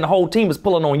team, but then the whole team is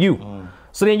pulling on you.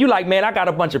 So then you like, man, I got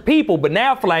a bunch of people, but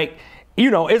now for like,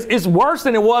 it's worse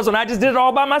than it was when I just did it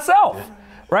all by myself.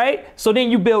 Right? So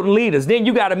then you build leaders, then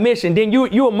you got a mission, then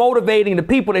you are motivating the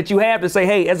people that you have to say,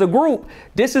 hey, as a group,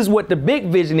 this is what the big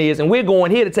vision is, and we're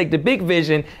going here to take the big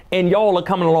vision, and y'all are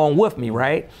coming along with me,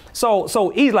 right?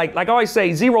 So he's like I always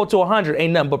say, 0 to 100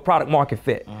 ain't nothing but product market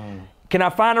fit. Can I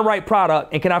find the right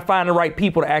product and can I find the right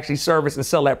people to actually service and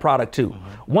sell that product to?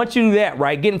 Once you do that,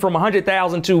 right, getting from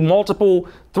 100,000 to multiple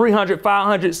 300,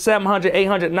 500, 700,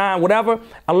 800, 9, whatever,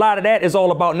 a lot of that is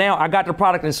all about now I got the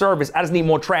product and service. I just need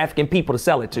more traffic and people to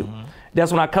sell it to.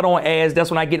 That's when I cut on ads. That's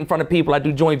when I get in front of people. I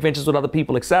do joint ventures with other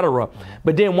people, etc.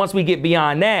 But then once we get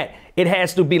beyond that, it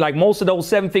has to be like most of those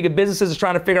 7-figure businesses is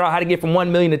trying to figure out how to get from 1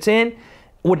 million to 10.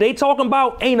 What they talking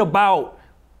about ain't about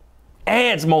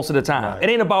ads most of the time. It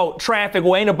ain't about traffic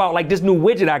or ain't about like this new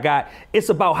widget I got. It's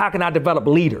about how can I develop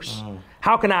leaders?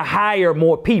 How can I hire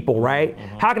more people, right?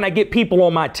 How can I get people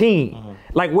on my team?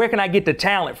 Like where can I get the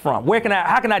talent from?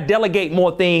 How can I delegate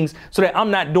more things so that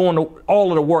I'm not doing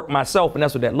all of the work myself? And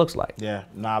that's what that looks like. Yeah,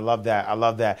 no, I love that. I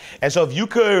love that. And so if you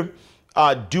could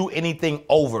do anything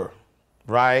over,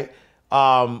 right?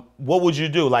 What would you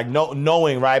do? Like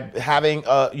knowing, right, having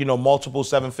multiple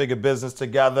 7-figure business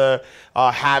together,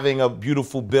 having a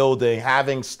beautiful building,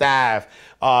 having staff,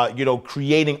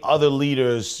 creating other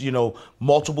leaders,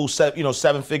 multiple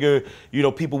 7-figure,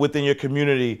 people within your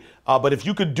community. But if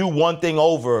you could do one thing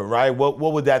over, right, what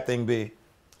would that thing be?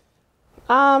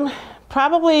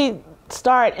 Probably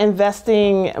start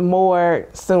investing more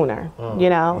sooner, you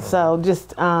know. So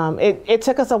just it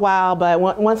took us a while, but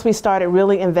once we started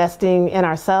really investing in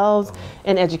ourselves,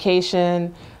 in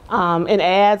education, in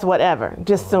ads, whatever,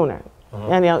 just sooner.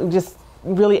 And you know, just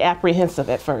really apprehensive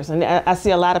at first. And I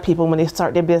see a lot of people when they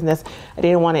start their business,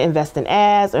 they don't want to invest in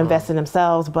ads or invest in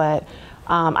themselves, but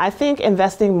I think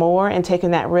investing more and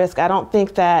taking that risk, I don't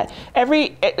think that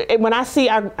when I see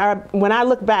when I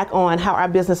look back on how our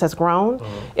business has grown,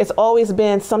 it's always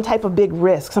been some type of big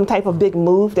risk, some type of big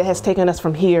move that has taken us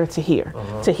from here to here,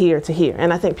 to here to here.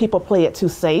 And I think people play it too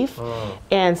safe.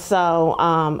 And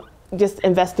so just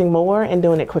investing more and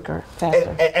doing it quicker,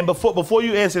 faster. And before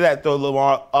you answer that though,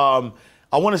 Lamar,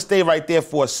 I want to stay right there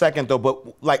for a second though,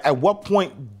 but like at what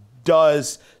point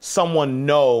does someone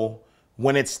know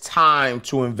when it's time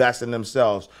to invest in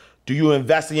themselves? Do you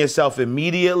invest in yourself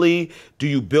immediately? Do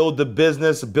you build the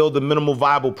business, build the minimal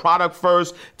viable product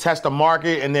first, test the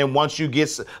market, and then once you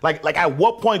get, like at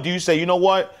what point do you say, you know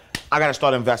what, I got to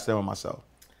start investing in myself?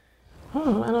 I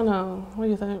don't know. What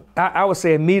do you think? I would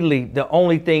say immediately the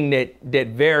only thing that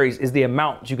varies is the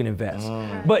amount you can invest.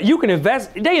 But you can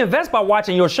invest, they invest by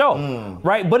watching your show,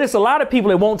 right? But it's a lot of people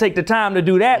that won't take the time to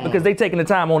do that because they're taking the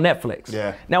time on Netflix.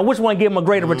 Yeah. Now, which one give them a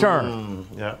greater return?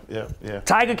 Yeah.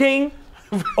 Tiger King?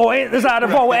 Or Inside the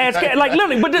Vault with Ask Cat? Like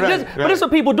literally, but this is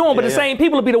what people doing. But the same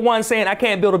people will be the ones saying, I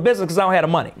can't build a business because I don't have the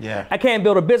money. I can't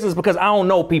build a business because I don't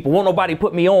know people. Won't nobody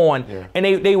put me on. And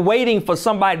they waiting for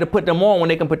somebody to put them on when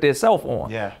they can put themselves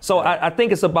on. So I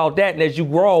think it's about that. And as you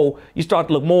grow, you start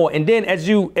to look more. And then as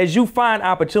you find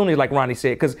opportunities, like Ronnie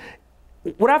said, because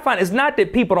what I find is not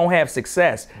that people don't have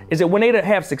success, is that when they don't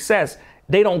have success,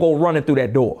 they don't go running through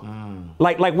that door.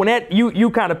 Like when that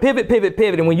you kind of pivot,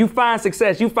 and when you find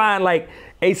success, you find like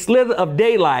a slither of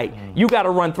daylight, you got to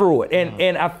run through it.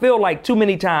 And I feel like too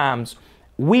many times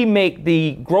we make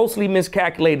the grossly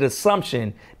miscalculated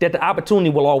assumption that the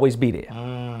opportunity will always be there.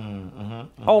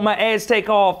 Oh, my ads take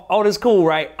off. Oh, that's cool,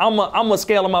 right? I'm gonna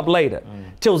scale them up later.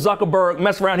 Till Zuckerberg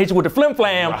mess around, hit you with the flim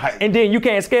flam, and then you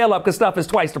can't scale up because stuff is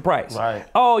twice the price.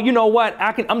 Oh, you know what?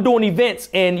 I'm doing events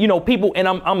and people, and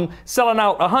I'm selling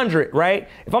out 100, right?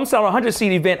 If I'm selling a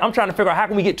 100-seat event, I'm trying to figure out how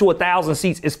can we get to 1,000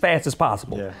 seats as fast as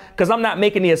possible. Because I'm not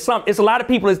making the assumption. It's a lot of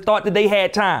people that thought that they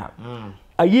had time.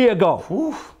 A year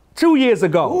ago, 2 years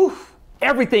ago.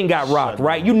 Everything got rocked,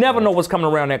 right? You never know what's coming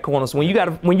around that corner. So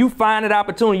when you find an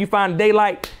opportunity, you find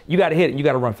daylight, you got to hit it. You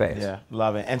got to run fast. Yeah,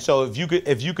 love it. And so if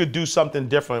you could do something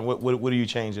different, what are you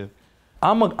changing?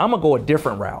 I'm gonna go a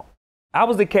different route. I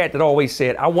was the cat that always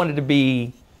said I wanted to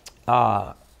be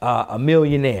a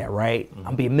millionaire, right? I'm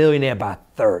gonna be a millionaire by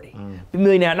 30. Be a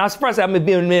millionaire. Now, first I'm gonna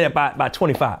be a millionaire by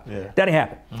 25. That didn't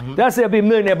happen. Then I said I'll be a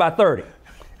millionaire by 30.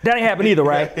 That ain't happen either,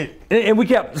 right? And we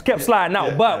kept sliding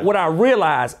out. But what I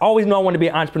realized, I always knew I wanted to be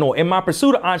an entrepreneur. In my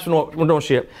pursuit of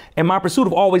entrepreneurship, in my pursuit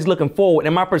of always looking forward,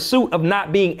 in my pursuit of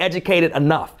not being educated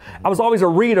enough. I was always a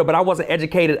reader, but I wasn't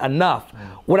educated enough.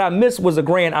 What I missed was a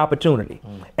grand opportunity.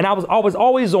 And I was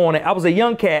always on it. I was a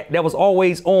young cat that was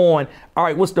always on, all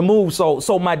right, what's the move?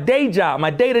 So my day job, my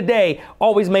day-to-day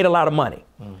always made a lot of money.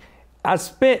 I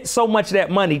spent so much of that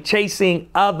money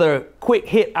chasing other quick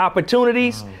hit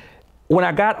opportunities. When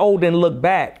I got older and looked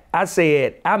back, I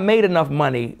said, I made enough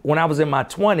money when I was in my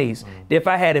 20s that if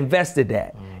I had invested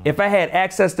that, if I had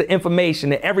access to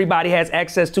information that everybody has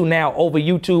access to now over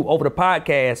YouTube, over the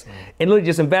podcast, and literally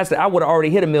just invested, I would have already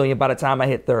hit $1 million by the time I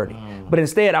hit 30. But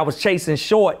instead, I was chasing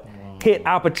short hit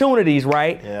opportunities,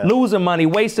 right? Losing money,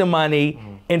 wasting money,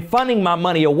 and funding my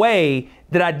money away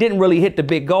that I didn't really hit the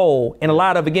big goal. And a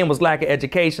lot of, again, was lack of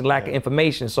education, lack of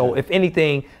information. So if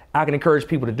anything, I can encourage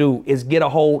people to do is get a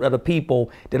hold of the people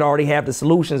that already have the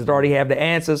solutions, that already have the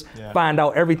answers, find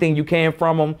out everything you can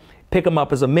from them, pick them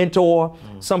up as a mentor.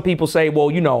 Some people say, well,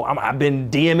 I've been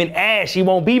DMing Ash, he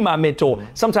won't be my mentor.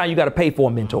 Sometimes you got to pay for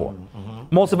a mentor.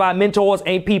 Most of our mentors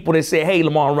ain't people that say, hey,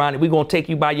 Lamar and Ronnie, we're going to take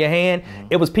you by your hand.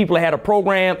 It was people that had a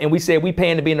program, and we said we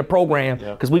paying to be in the program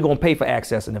because we're going to pay for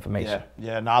access and information.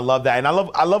 No, I love that. And I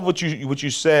love what you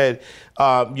said,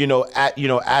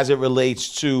 as it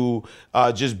relates to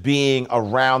just being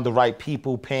around the right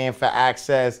people, paying for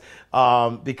access,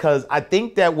 because I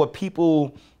think that what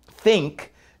people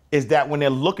think is that when they're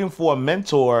looking for a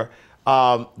mentor,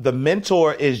 the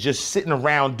mentor is just sitting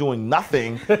around doing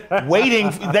nothing, waiting.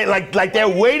 Like they're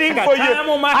waiting for you.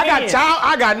 I got time.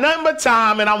 I got nothing but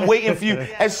time, and I'm waiting for you.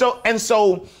 And so,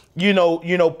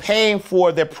 paying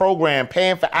for their program,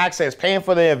 paying for access, paying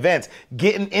for their events,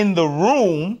 getting in the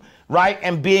room, right,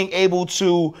 and being able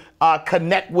to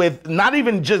connect with not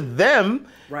even just them,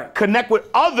 connect with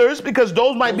others because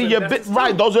those might be your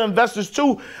those are investors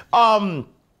too.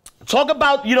 talk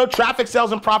about, Traffic,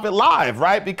 Sales, and Profit Live,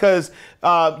 right? Because,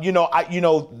 that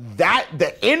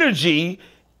the energy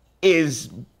is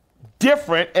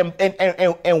different,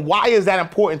 and why is that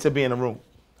important to be in a room?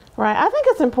 Right. I think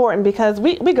it's important because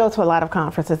we go to a lot of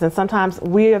conferences, and sometimes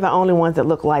we're the only ones that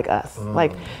look like us.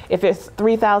 Like if it's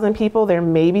 3,000 people, there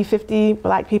may be 50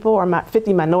 black people or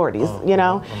 50 minorities,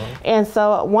 And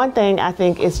so one thing I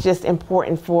think is just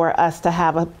important for us to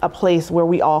have a place where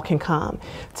we all can come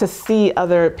to see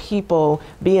other people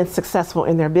being successful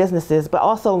in their businesses, but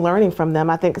also learning from them.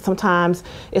 I think sometimes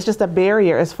it's just a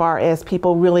barrier as far as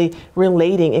people really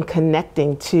relating and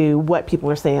connecting to what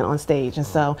people are saying on stage. And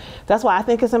so that's why I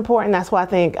think it's important. That's why I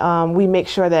think we make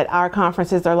sure that our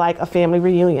conferences are like a family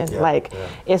reunion.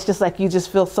 It's just like you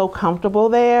just feel so comfortable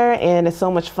there, and it's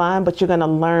so much fun, but you're going to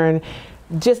learn.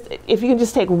 Just if you can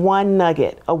just take one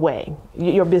nugget away,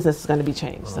 your business is going to be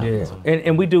changed. So. Yeah.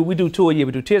 And we do two a year.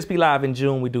 We do TSP Live in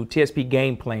June. We do TSP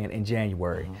Game Plan in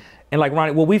January. And like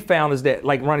Ronnie, what we found is that,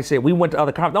 like Ronnie said, we went to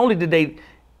other conferences. Not only did they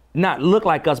not look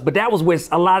like us, but that was where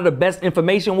a lot of the best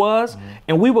information was.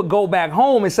 And we would go back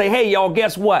home and say, hey, y'all,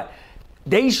 guess what?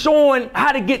 They showing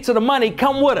how to get to the money,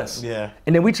 come with us. Yeah.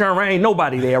 And then we turn around, ain't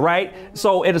nobody there, right?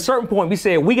 So at a certain point, we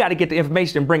said, we got to get the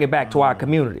information and bring it back to our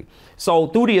community. So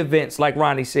through the events, like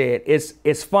Ronnie said,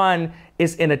 it's fun,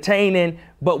 it's entertaining,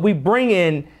 but we bring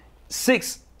in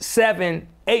 6, 7,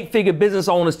 8-figure business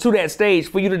owners to that stage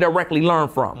for you to directly learn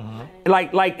from.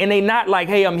 And they not like,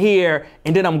 hey, I'm here,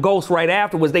 and then I'm ghost right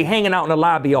afterwards. They hanging out in the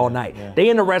lobby all night. They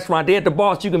in the restaurant, they at the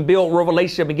bar, so you can build a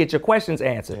relationship and get your questions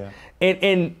answered.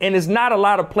 And there's not a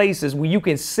lot of places where you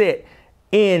can sit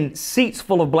in seats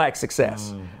full of black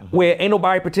success, where ain't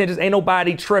nobody pretentious, ain't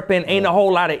nobody tripping, ain't a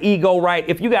whole lot of ego, right?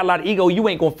 If you got a lot of ego, you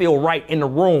ain't gonna feel right in the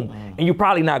room, and you're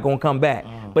probably not gonna come back.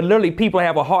 But literally, people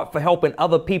have a heart for helping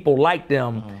other people like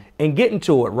them and getting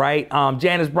to it, right?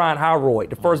 Janice Bryant Howroyd,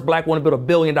 the first black woman to build $1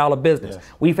 billion business.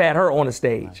 We've had her on the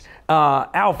stage.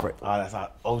 Alfred. Oh, that's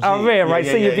our OG. Oh man, right?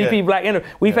 Senior VP Black Inter.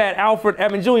 We've had Alfred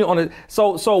Evan Jr. on it.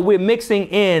 So we're mixing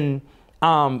in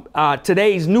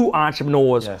today's new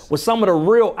entrepreneurs with some of the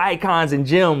real icons and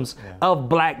gems of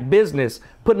black business,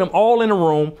 putting them all in a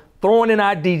room, throwing in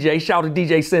our DJ, shout out to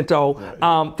DJ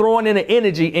Cento, throwing in the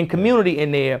energy and community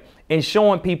in there, and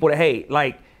showing people that, hey,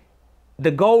 like,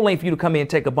 the goal ain't for you to come in and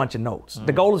take a bunch of notes.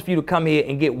 The goal is for you to come here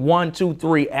and get 1, 2,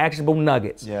 3 actionable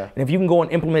nuggets. And if you can go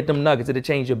and implement them nuggets, it'll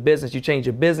change your business. You change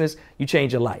your business, you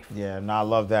change your life. Yeah, no, I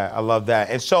love that. I love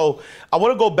that. And so I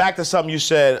want to go back to something you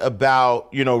said about,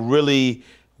 really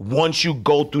once you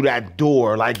go through that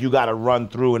door, like you got to run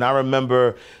through. And I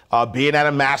remember being at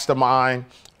a mastermind,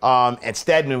 and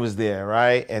Stedman was there,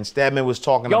 right? And Stedman was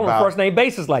talking about... Y'all on first name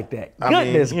basis like that.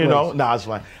 Goodness, it's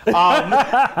fine.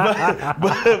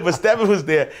 But Stedman was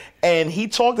there, and he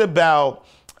talked about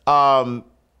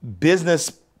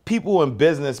people in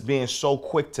business being so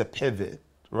quick to pivot,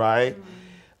 right?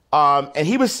 And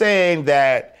he was saying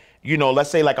that, let's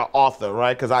say like an author,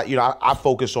 right? Because I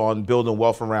focus on building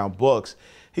wealth around books.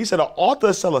 He said an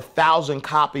author sell 1,000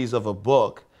 copies of a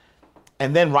book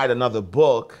and then write another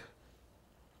book,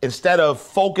 instead of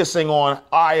focusing on,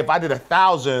 all right, if I did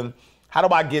 1,000, how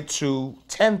do I get to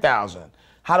 10,000?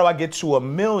 How do I get to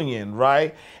 1 million,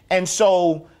 right? And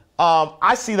so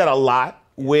I see that a lot,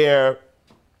 where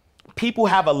people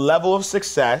have a level of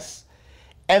success,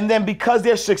 and then because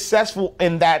they're successful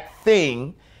in that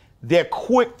thing, they're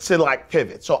quick to like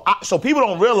pivot. So people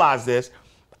don't realize this.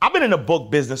 I've been in the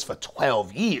book business for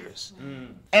 12 years,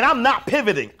 and I'm not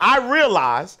pivoting. I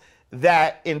realized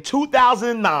that in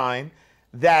 2009,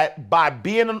 that by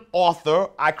being an author,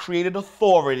 I created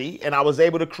authority, and I was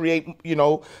able to create,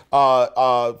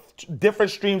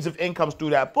 different streams of incomes through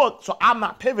that book. So I'm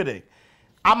not pivoting.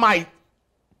 I might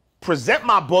present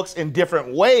my books in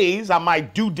different ways. I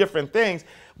might do different things,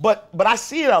 but I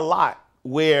see it a lot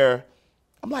where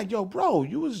I'm like, yo, bro,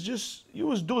 you was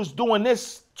doing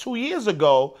this 2 years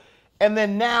ago, and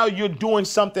then now you're doing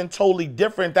something totally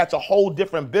different. That's a whole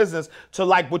different business. To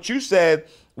like what you said,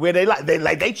 where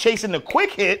they chasing the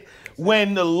quick hit,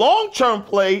 when the long-term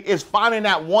play is finding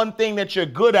that one thing that you're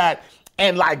good at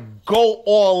and like go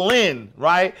all in,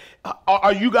 right?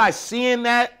 Are you guys seeing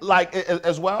that like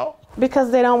as well?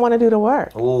 Because they don't want to do the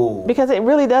work. Ooh. Because it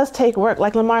really does take work.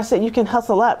 Like Lamar said, you can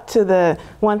hustle up to the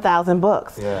 1,000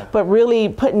 books. But really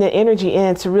putting the energy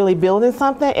into really building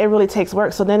something, it really takes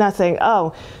work. So they're not saying,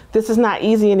 oh, this is not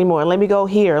easy anymore. Let me go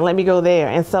here, let me go there.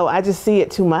 And so I just see it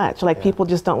too much. Like people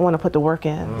just don't want to put the work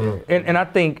in. And I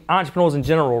think entrepreneurs in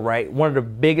general, right, one of the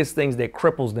biggest things that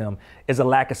cripples them is a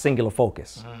lack of singular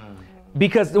focus.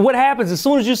 Because what happens as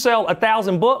soon as you sell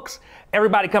 1,000 books,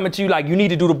 everybody coming to you like, you need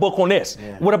to do the book on this.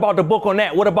 Yeah. What about the book on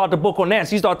that? What about the book on that?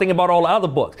 So you start thinking about all the other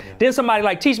books. Yeah. Then somebody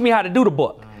like, teach me how to do the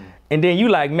book. And then you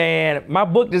like, man, my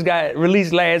book just got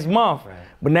released last month. Right.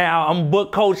 But now I'm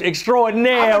book coach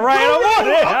extraordinaire, right?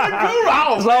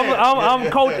 I'm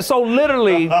coach. So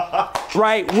literally,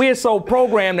 right, we're so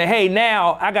programmed that, hey,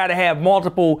 now I got to have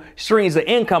multiple streams of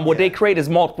income. What they create is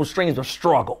multiple streams of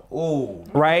struggle. Ooh.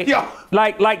 Right? Yeah.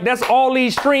 Like that's all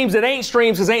these streams that ain't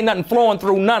streams because ain't nothing flowing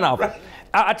through none of them. Right.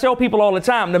 I tell people all the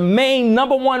time, the main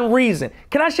number one reason.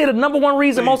 Can I share the number one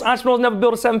reason most entrepreneurs never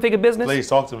build a 7-figure business? Please,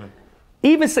 talk to me.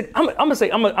 Even I'm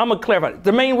gonna clarify.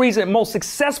 The main reason most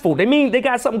successful, they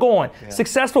got something going. Yeah.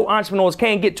 Successful entrepreneurs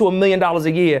can't get to $1 million a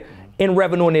year in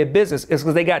revenue in their business is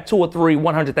because they got 2 or 3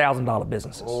 $100,000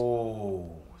 businesses.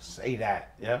 Oh, say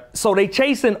that, yeah. So they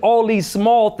chasing all these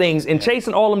small things and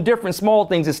chasing all them different small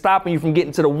things is stopping you from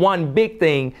getting to the one big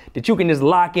thing that you can just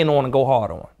lock in on and go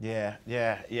hard on. Yeah.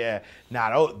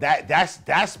 Nah,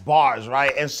 that's bars,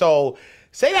 right? And so.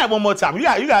 Say that one more time. You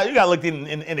got to look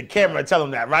in the camera and tell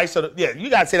them that, right? So you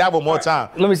got to say that one more time.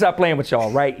 Let me stop playing with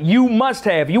y'all, right? You want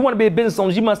to be a business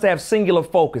owner, you must have singular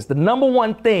focus. The number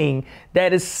one thing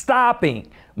that is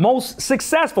stopping most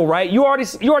successful, right? You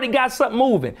already got something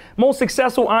moving. Most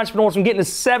successful entrepreneurs from getting to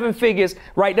 7 figures,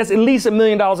 right? That's at least $1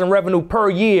 million in revenue per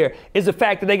year is the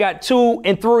fact that they got 2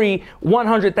 and 3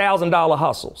 $100,000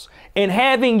 hustles. And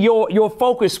having your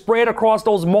focus spread across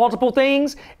those multiple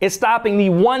things is stopping the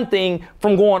one thing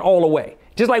from going all the way.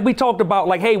 Just like we talked about,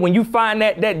 like, hey, when you find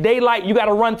that daylight, you got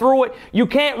to run through it. You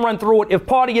can't run through it if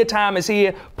part of your time is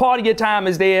here, part of your time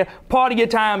is there, part of your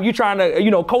time you trying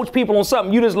to, coach people on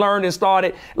something you just learned and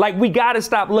started. Like, we got to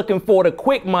stop looking for the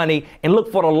quick money and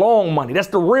look for the long money. That's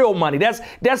the real money. That's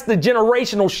the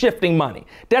generational shifting money.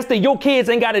 That's the your kids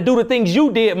ain't got to do the things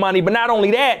you did money, but not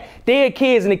only that, their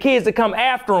kids and the kids that come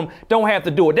after them don't have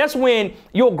to do it. That's when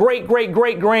your great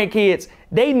grandkids,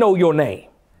 they know your name.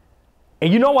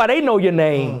 And you know why they know your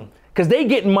name? Because they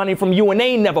getting money from you and they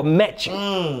ain't never met you.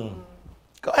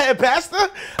 Go ahead, Pastor.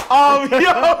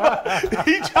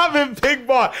 He dropping big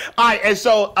bar. All right, and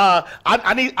so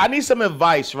I need some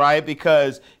advice, right?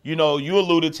 Because you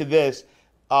alluded to this.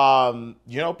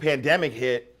 Pandemic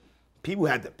hit, people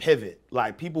had to pivot.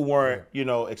 Like people weren't,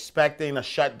 expecting a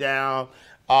shutdown.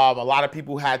 A lot of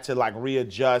people had to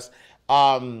readjust.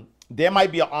 There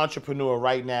might be an entrepreneur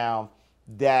right now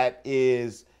that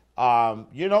is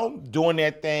doing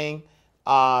their thing.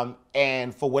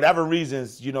 And for whatever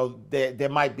reasons, there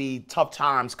might be tough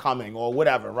times coming or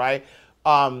whatever, right?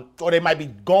 Or they might be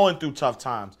going through tough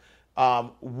times.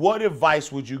 What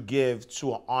advice would you give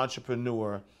to an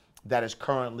entrepreneur that is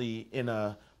currently in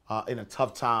a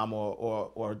tough time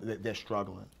or they're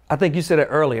struggling? I think you said it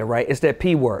earlier, right? It's that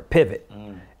P word, pivot.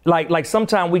 Like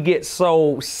sometimes we get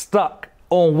so stuck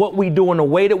on what we do and the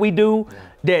way that we do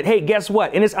that, hey, guess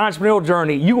what? In this entrepreneurial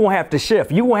journey, you're going to have to shift.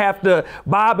 You're going to have to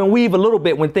bob and weave a little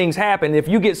bit when things happen. If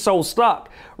you get so stuck,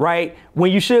 right,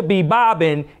 when you should be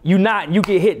bobbing, you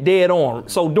get hit dead on.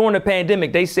 So during the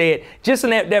pandemic, they said, just in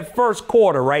that first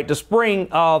quarter, right, the spring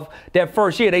of that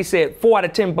first year, they said 4 out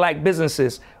of 10 black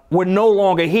businesses were no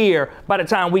longer here by the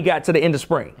time we got to the end of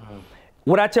spring.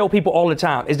 What I tell people all the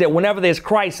time is that whenever there's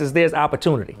crisis, there's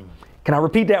opportunity. Can I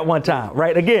repeat that one time,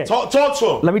 right? Again. Talk to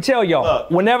him. Let me tell y'all,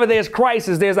 whenever there's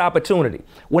crisis, there's opportunity.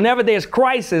 Whenever there's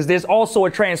crisis, there's also a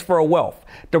transfer of wealth.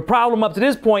 The problem up to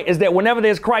this point is that whenever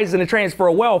there's crisis and a transfer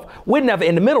of wealth, we're never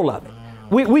in the middle of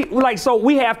it. So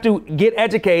we have to get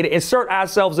educated, insert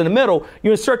ourselves in the middle. You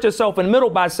insert yourself in the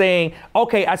middle by saying,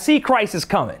 okay, I see crisis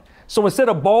coming. So instead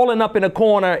of balling up in a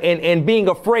corner and being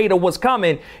afraid of what's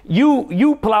coming,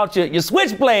 you pull out your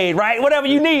switchblade, right? Whatever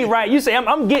you need, right? You say,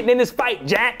 I'm getting in this fight,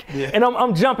 Jack, and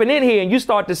I'm jumping in here. And you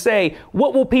start to say,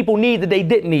 what will people need that they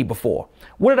didn't need before?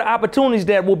 What are the opportunities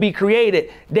that will be created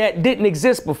that didn't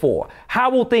exist before? How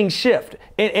will things shift?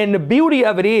 And the beauty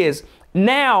of it is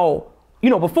now,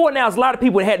 before now, a lot of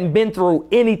people hadn't been through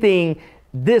anything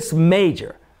this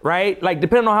major. Right? Like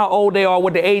depending on how old they are,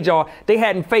 what their age are, they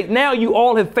hadn't faced. Now you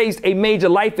all have faced a major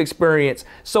life experience.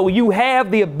 So you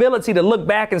have the ability to look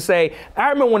back and say, I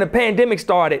remember when the pandemic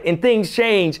started and things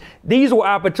changed. These were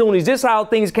opportunities. This is how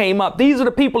things came up. These are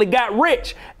the people that got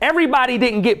rich. Everybody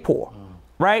didn't get poor.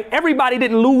 Right? Everybody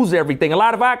didn't lose everything. A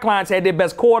lot of our clients had their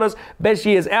best quarters, best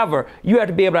years ever. You have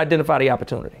to be able to identify the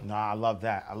opportunity. No, I love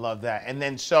that. I love that. And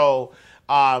then so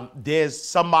there's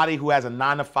somebody who has a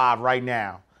 9-to-5 right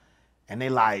now. And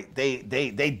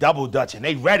they double dutching.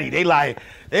 They ready. They like,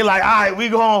 all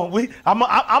right,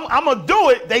 I'm gonna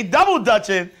do it. They double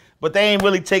dutching, but they ain't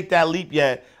really take that leap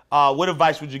yet. what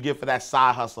advice would you give for that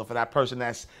side hustler, for that person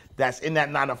that's in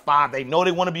that 9 to 5? They know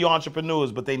they want to be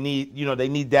entrepreneurs, but they need, they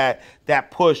need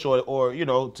that push or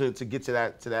to get to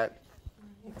that.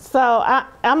 So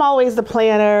I'm always the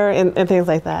planner and things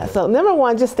like that. So number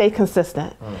one, just stay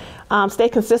consistent. Stay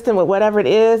consistent with whatever it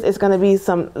is. It's going to be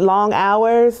some long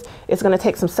hours. It's going to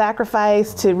take some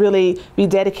sacrifice to really be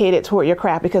dedicated toward your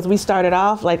craft, because we started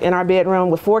off like in our bedroom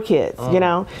with 4 kids,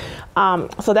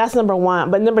 so that's number one.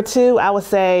 But number two, I would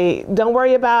say, don't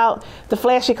worry about the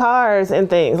flashy cars and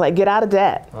things. Like, get out of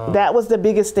debt. That was the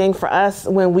biggest thing for us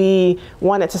when we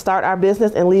wanted to start our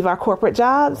business and leave our corporate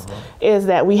jobs, is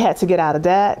that we had to get out of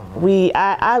debt.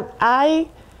 I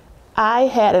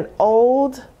had an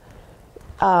old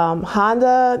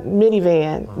Honda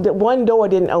minivan. The one door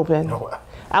didn't open.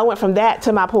 I went from that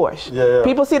to my Porsche.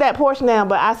 People see that Porsche now,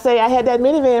 but I say I had that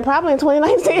minivan probably in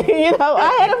 2019.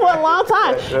 I had it for a long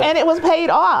time, and it was paid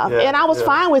off, and I was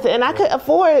fine with it, and I could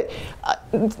afford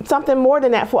something more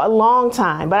than that for a long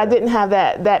time, but I didn't have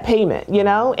that payment,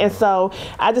 And so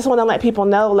I just want to let people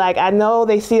know, like, I know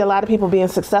they see a lot of people being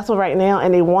successful right now,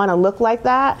 and they want to look like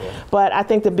that, but I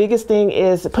think the biggest thing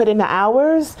is put in the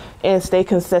hours and stay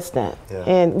consistent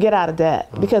and get out of debt,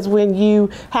 because when you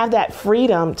have that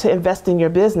freedom to invest in your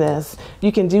business,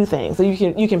 you can do things. So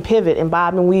you can pivot and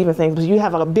bob and weave and things. But you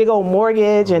have a big old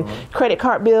mortgage and credit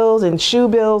card bills and shoe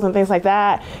bills and things like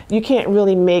that. You can't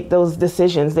really make those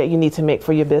decisions that you need to make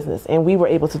for your business. And we were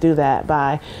able to do that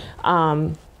by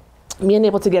being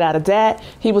able to get out of debt.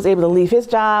 He was able to leave his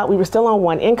job. We were still on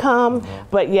one income,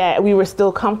 but yet we were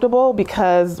still comfortable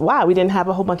because, we didn't have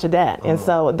a whole bunch of debt. And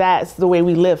so that's the way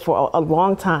we lived for a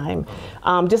long time.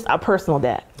 Just our personal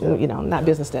debt, not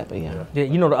business debt, but yeah.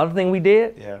 The other thing we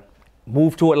did?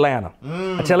 Move to Atlanta.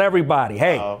 I tell everybody,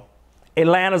 hey,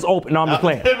 Atlanta's open. No, I'm just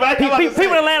playing.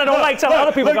 People in Atlanta don't like telling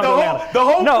other people to come to Atlanta. The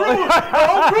whole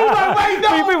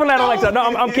crew, people in Atlanta don't like that. No,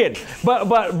 I'm kidding.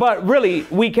 But really,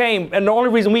 we came, and the only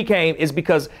reason we came is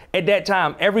because at that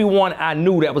time, everyone I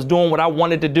knew that was doing what I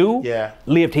wanted to do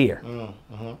lived here.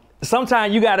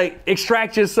 Sometimes you gotta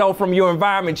extract yourself from your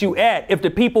environment you at. If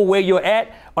the people where you're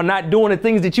at are not doing the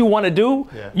things that you want to do,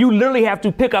 you literally have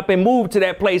to pick up and move to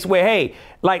that place where, hey,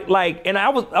 and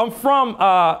I'm from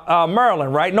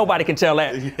Maryland, right? Nobody can tell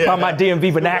that by my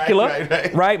DMV vernacular,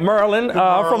 right? Maryland,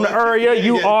 from the area,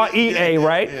 UREA,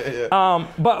 right?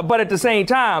 But at the same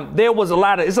time,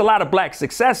 it's a lot of black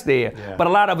success there, but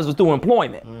a lot of us was through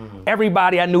employment.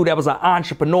 Everybody I knew that was an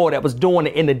entrepreneur that was doing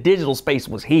it in the digital space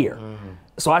was here.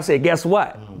 So I said, guess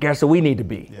what? Guess where we need to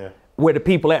be? Where the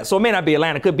people at. So it may not be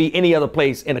Atlanta, it could be any other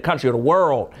place in the country or the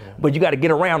world, but you got to get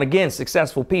around, again,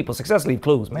 successful people. Success leaves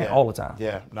clues, man, all the time.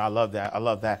 Yeah, no, I love that.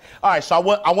 All right, so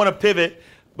I want to pivot,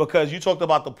 because you talked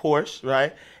about the Porsche,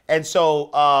 right? And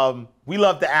so we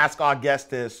love to ask our guests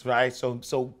this, right?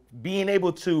 So being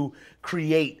able to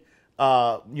create,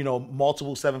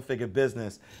 multiple 7-figure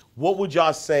business, what would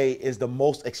y'all say is the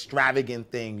most extravagant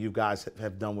thing you guys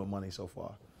have done with money so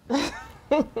far?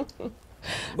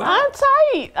 I'm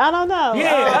tight. I don't know.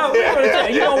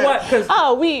 You know what?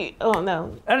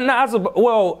 No. I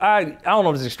don't know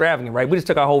if it's extravagant, right? We just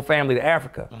took our whole family to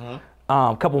Africa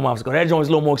a couple months ago. That joint was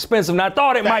a little more expensive than I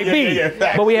thought it might be.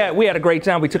 But we had a great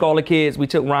time. We took all the kids. We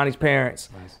took Ronnie's parents.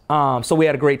 So we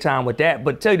had a great time with that.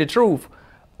 But to tell you the truth,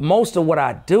 most of what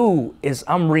I do is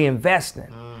I'm reinvesting.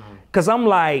 Because I'm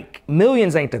like,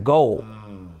 millions ain't the goal.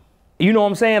 You know what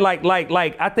I'm saying? Like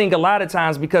I think a lot of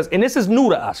times, and this is new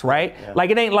to us, right?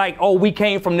 Like, it ain't like, oh, we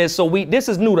came from this, so this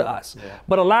is new to us.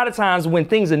 But a lot of times when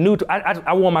things are new to,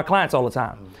 I warn my clients all the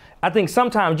time. I think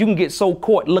sometimes you can get so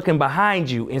caught looking behind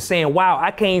you and saying, wow,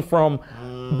 I came from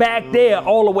back there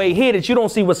all the way here, that you don't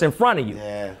see what's in front of you.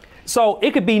 So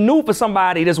it could be new for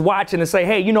somebody that's watching and say,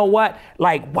 hey, you know what?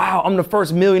 Like, wow, I'm the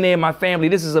first millionaire in my family.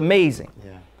 This is amazing.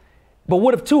 But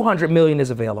what if 200 million is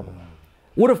available?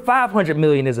 What if 500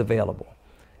 million is available?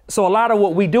 So a lot of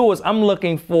what we do is I'm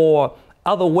looking for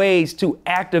other ways to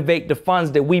activate the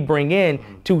funds that we bring in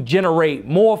to generate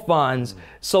more funds,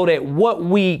 so that what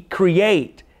we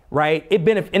create, right,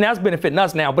 and that's benefiting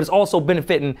us now, but it's also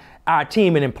benefiting our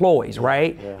team and employees,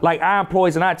 right? Like, our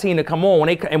employees and our team that come on,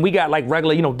 and we got like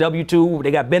regular, W-2,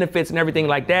 they got benefits and everything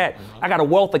like that. I got a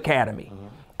wealth academy.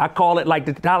 I call it like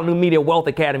the Tyler New Media Wealth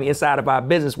Academy inside of our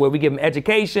business, where we give them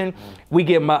education, we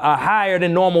give them a higher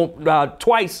than normal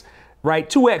twice, right?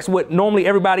 2x what normally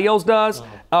everybody else does.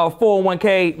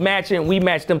 401k matching, we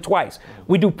match them twice.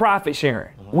 We do profit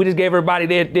sharing. We just gave everybody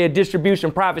their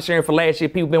distribution profit sharing for last year.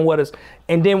 People been with us,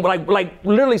 and then like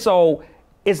literally, so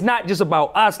it's not just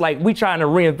about us. Like, we trying to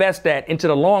reinvest that into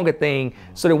the longer thing,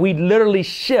 so that we literally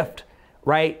shift,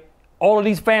 right, all of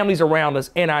these families around us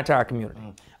in our entire community.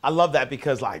 I love that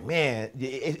because, like, man,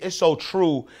 it's so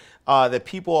true that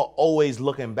people are always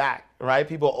looking back, right?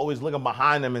 People are always looking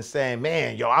behind them and saying,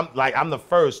 man, yo, I'm the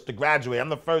first to graduate. I'm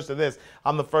the first to this.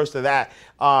 I'm the first to that.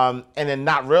 And then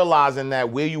not realizing that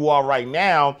where you are right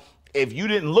now, if you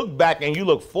didn't look back and you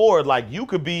look forward, like you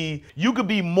could be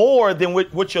more than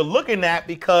what you're looking at,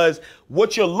 because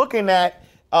what you're looking at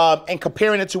and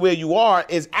comparing it to where you are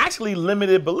is actually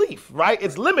limited belief, right?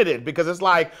 It's limited because it's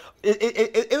like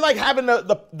it's like having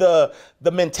the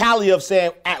mentality of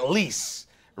saying at least,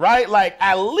 right? Like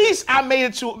at least I made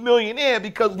it to a millionaire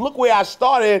because look where I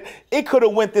started. It could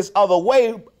have went this other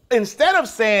way. Instead of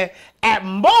saying at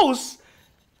most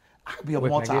I could be a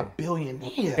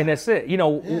multi-billionaire. And that's it. You know,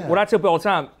 what I tell people all the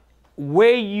time,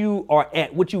 where you are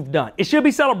at, what you've done, it should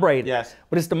be celebrated. Yes.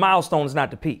 But it's the milestones,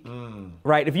 not the peak.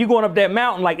 Right? If you're going up that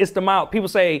mountain, like it's the mile, people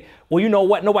say, well, you know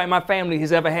what? Nobody in my family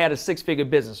has ever had a 6-figure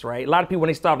business, right? A lot of people, when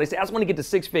they start, they say, I just want to get to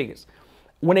 6 figures.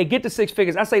 When they get to 6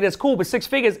 figures, I say that's cool, but 6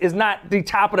 figures is not the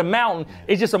top of the mountain.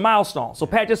 It's just a milestone. So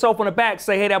pat yourself on the back,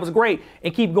 say, hey, that was great,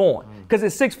 and keep going. Because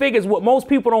it's 6 figures, what most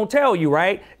people don't tell you,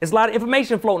 right? It's a lot of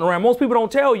information floating around. Most people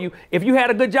don't tell you, if you had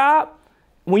a good job,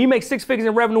 when you make 6 figures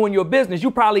in revenue in your business,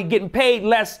 you're probably getting paid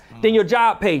less than your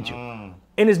job paid you.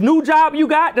 And this new job you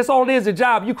got, that's all it is, a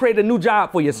job. You create a new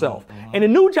job for yourself. And the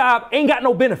new job ain't got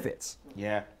no benefits.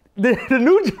 Yeah. The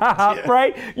new job,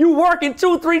 right? You working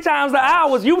 2-3 times the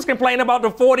hours. You was complaining about the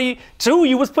 42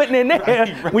 you was putting in there.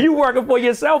 Right. When you working for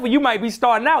yourself, and you might be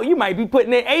starting out, you might be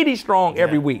putting in 80 strong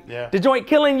every week. The joint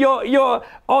killing all your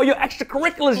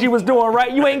extracurriculars you was doing,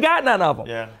 right? You ain't got none of them.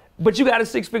 Yeah. But you got a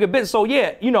 6-figure business. So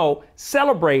yeah, you know,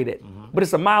 celebrate it. But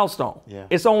it's a milestone.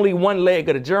 It's only one leg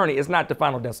of the journey. It's not the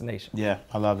final destination. Yeah,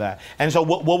 I love that. And so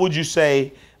what would you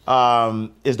say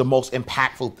is the most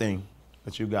impactful thing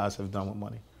that you guys have done with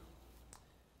money?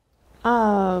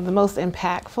 The most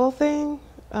impactful thing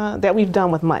that we've done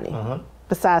with money,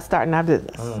 besides starting our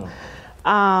business,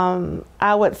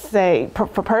 I would say for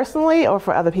personally or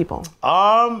for other people.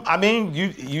 I mean,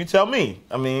 you tell me.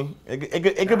 I mean,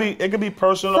 it could be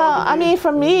personal. So I mean,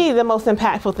 for me, the most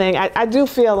impactful thing, I do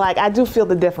feel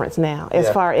the difference now as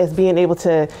far as being able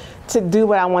to do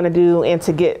what I want to do and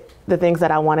to get the things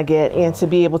that I want to get and to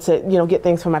be able to, you know, get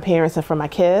things for my parents and for my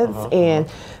kids and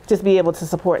just be able to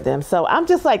support them. So I'm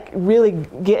just like really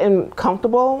getting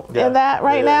comfortable in that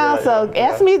right now. So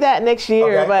ask me that next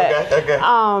year. But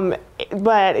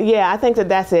yeah, I think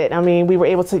that's it. I mean, we were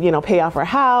able to, you know, pay off our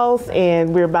house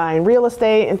and we're buying real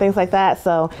estate and things like that.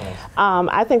 So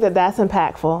I think that's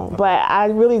impactful. But I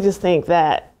really just think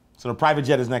that. So the private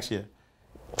jet is next year.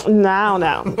 No.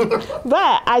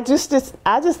 But I just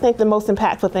think the most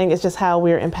impactful thing is just how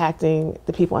we're impacting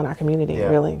the people in our community,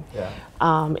 really.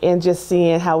 And just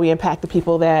seeing how we impact the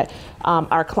people that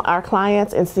our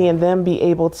clients and seeing them be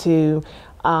able to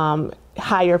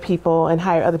hire people and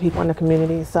hire other people in the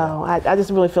community. So I just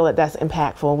really feel that that's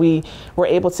impactful. We were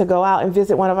able to go out and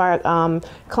visit one of our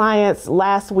clients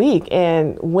last week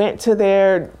and went to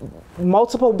their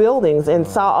multiple buildings and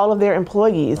saw all of their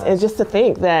employees. And just to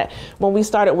think that when we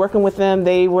started working with them,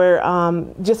 they were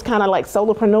just kind of like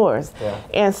solopreneurs.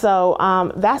 And so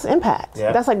that's impact.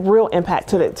 That's like real impact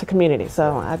to the community.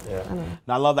 So I don't know.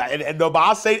 I love that. But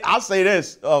I'll say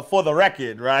this for the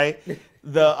record, right?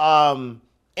 The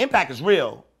impact is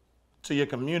real to your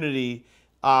community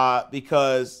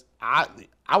because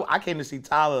I came to see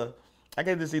Tyler. I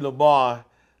came to see Lamar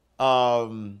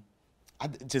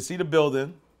to see the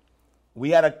building. We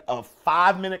had a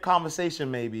 5-minute conversation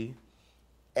maybe,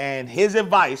 and his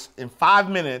advice in 5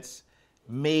 minutes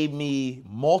made me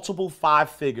multiple 5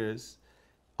 figures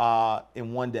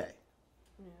in one day.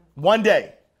 One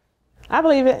day. I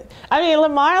believe it. I mean,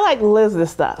 Lamar like lives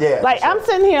this stuff. Like I'm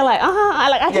sitting here like,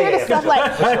 I hear this stuff like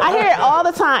I hear it all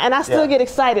the time, and I still get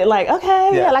excited. Like,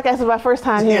 okay, like that's my first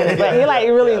time hearing it, but he like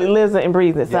really lives it and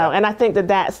breathes it. So, and I think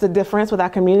that's the difference with our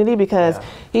community because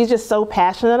he's just so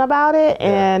passionate about it,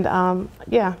 and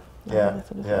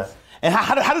And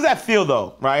how does that feel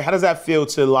though, right? How does that feel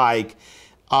to like,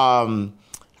 I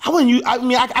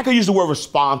could use the word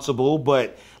responsible,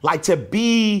 but like to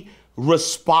be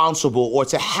responsible or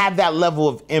to have that level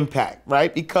of impact,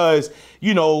 right? Because,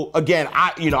 you know, again,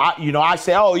 I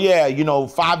say, oh yeah,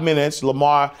 5 minutes,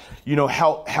 Lamar,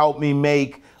 help me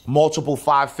make multiple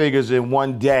 5 figures in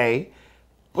one day.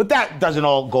 But that doesn't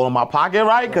all go in my pocket,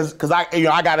 right? Because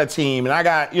I got a team and I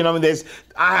got,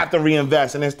 I have to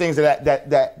reinvest and there's things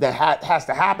that has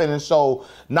to happen. And so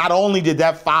not only did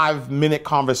that 5-minute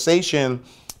conversation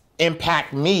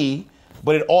impact me,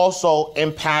 but it also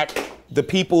impact the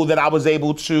people that I was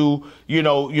able to,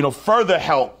 further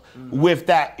help with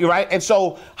that, right? And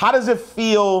so how does it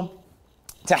feel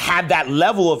to have that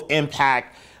level of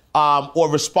impact or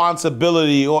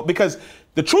responsibility, or because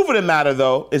the truth of the matter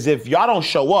though is if y'all don't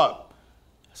show up,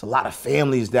 there's a lot of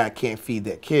families that can't feed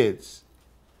their kids.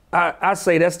 I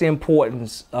say that's the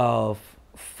importance of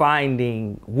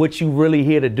finding what you really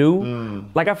here to do.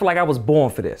 Like I feel like I was born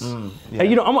for this. And,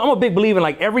 you know, I'm a big believer in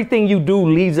like everything you do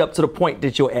leads up to the point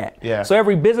that you're at. Yeah. So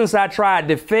every business I tried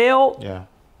that failed,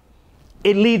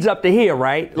 it leads up to here,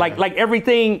 right? Like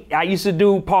everything, I used to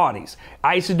do parties.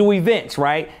 I used to do events,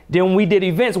 right? Then when we did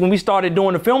events, when we started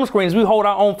doing the film screenings, we hold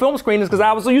our own film screenings because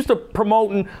I was so used to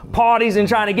promoting parties and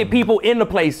trying to get people into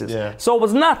places. So it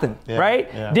was nothing,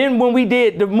 right? Then when we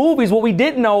did the movies, what we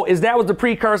didn't know is that was the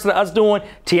precursor to us doing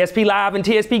TSP Live and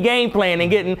TSP Game Plan and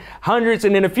getting hundreds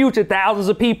and in the future thousands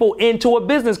of people into a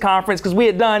business conference because we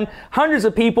had done hundreds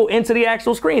of people into the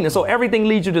actual screening. So everything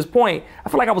leads you to this point. I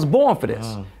feel like I was born for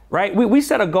this. Right? We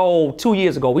set a goal 2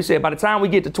 years ago. We said by the time we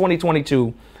get to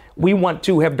 2022, we want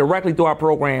to have directly through our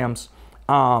programs,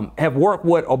 have worked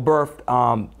with or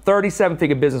birthed 30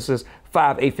 seven-figure businesses,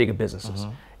 5 8-figure businesses.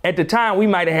 At the time, we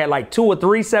might have had like 2 or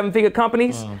 3 seven-figure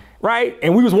companies, right?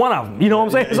 And we was one of them. You know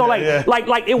what I'm saying? So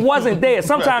like it wasn't there.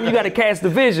 Sometimes you got to cast the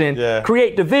vision,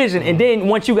 create the vision, and then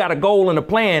once you got a goal and a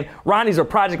plan, Ronnie's a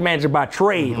project manager by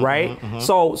trade, right?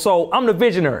 So I'm the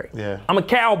visionary. I'm a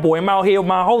cowboy. I'm out here with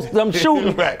my host. I'm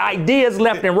shooting ideas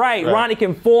left and right. Ronnie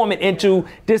can form it into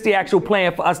this the actual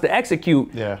plan for us to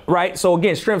execute, right? So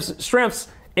again, strengths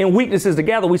and weaknesses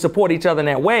together, we support each other in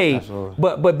that way.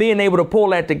 But being able to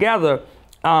pull that together.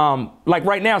 Like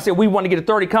right now, say we want to get to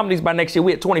 30 companies by next year.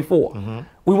 We at 24.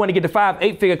 We want to get to 5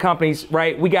 8-figure companies,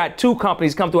 right? We got 2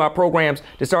 companies come through our programs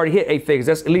that's already hit 8 figures.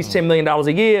 That's at least $10 million a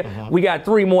year. We got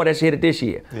 3 more that should hit it this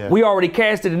year. We already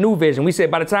casted a new vision. We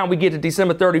said by the time we get to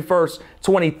December 31st,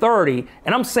 2030,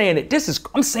 and I'm saying it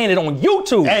on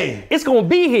YouTube. It's gonna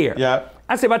be here.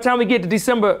 I said by the time we get to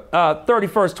December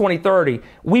 31st, 2030,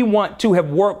 we want to have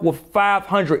worked with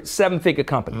 500 7-figure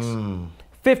companies,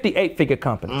 50 8-figure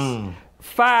companies.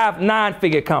 5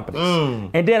 9-figure companies.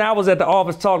 And then I was at the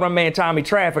office talking to my man Tommy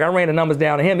Traffic. I ran the numbers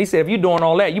down to him. He said, if you're doing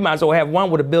all that, you might as well have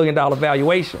one with $1 billion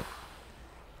valuation.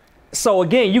 So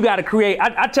again, you got to create,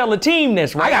 I tell the team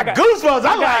this, right? I got goosebumps.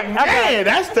 I'm like, man,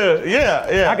 that's the,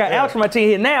 I got Alex from my team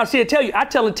here now. She'll tell you, I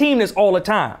tell the team this all the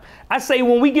time. I say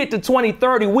when we get to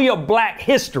 2030, we are Black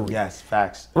history. Yes,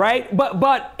 facts. Right?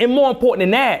 But and more important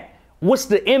than that, what's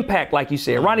the impact, like you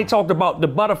said? Ronnie talked about the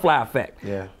butterfly effect.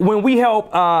 When we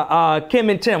help Kim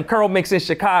and Tim, Curl Mix in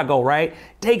Chicago, right?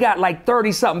 They got like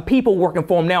 30-something people working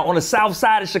for them now on the south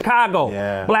side of Chicago,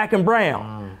 Black and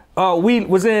brown. We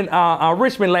was in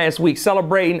Richmond last week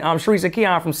celebrating Sharice and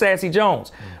Keon from Sassy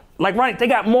Jones. Like, Ronnie, they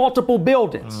got multiple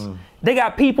buildings. They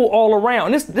got people all around.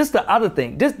 And this is the other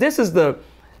thing. This is the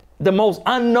most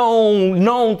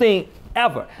known thing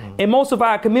ever. In most of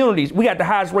our communities, we got the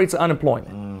highest rates of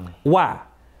unemployment. Why?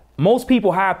 Most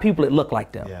people hire people that look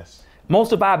like them.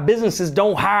 Most of our businesses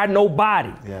don't hire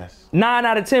nobody. 9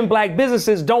 out of 10 Black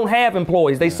businesses don't have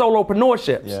employees. They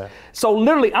solopreneurships. So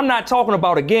literally, I'm not talking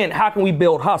about, again, how can we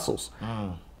build hustles?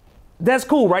 That's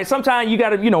cool, right? Sometimes you got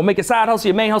to, make a side hustle,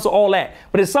 your main hustle, all that.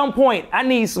 But at some point, I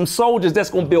need some soldiers that's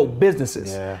going to build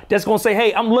businesses. That's going to say,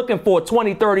 hey, I'm looking for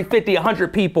 20, 30, 50,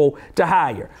 100 people to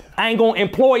hire. I ain't going to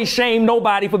employee shame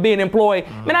nobody for being employed.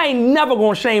 Man, I ain't never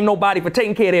going to shame nobody for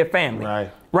taking care of their family.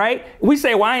 Right? We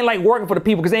say, well, I ain't like working for the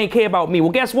people because they ain't care about me. Well,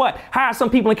 guess what? Hire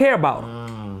some people and care about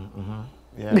them.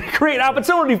 Create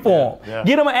opportunity for them.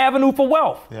 Get them an avenue for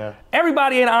wealth.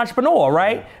 Everybody ain't an entrepreneur,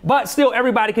 right? But still,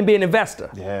 everybody can be an investor.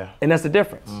 And that's the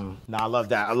difference. No, I love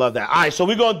that. I love that. All right, so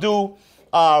we're going to do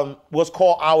what's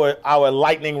called our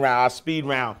lightning round, our speed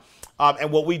round.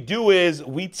 And what we do is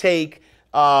we take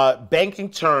banking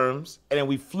terms and then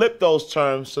we flip those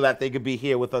terms so that they could be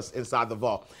here with us inside the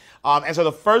vault. And so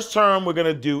the first term we're going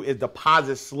to do is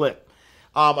deposit slip.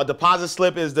 A deposit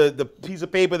slip is the piece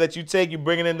of paper that you take, you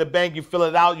bring it in the bank, you fill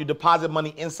it out, you deposit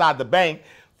money inside the bank.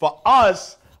 For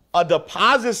us, a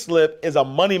deposit slip is a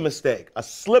money mistake, a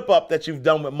slip up that you've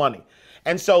done with money.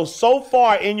 And so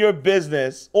far in your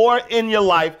business or in your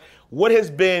life, what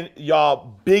has been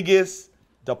your biggest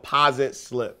deposit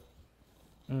slip?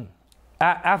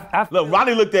 Look,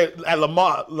 Ronnie looked at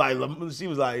Lamar, like, she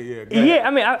was like, I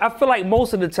mean, I feel like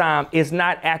most of the time it's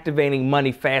not activating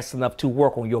money fast enough to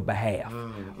work on your behalf,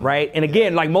 right? And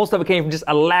again, like most of it came from just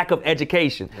a lack of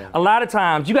education. A lot of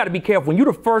times you got to be careful. When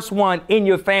you're the first one in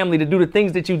your family to do the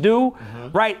things that you do,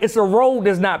 right? It's a road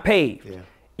that's not paved.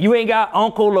 You ain't got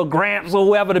uncle or gramps or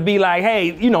whoever to be like,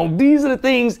 hey, you know, these are the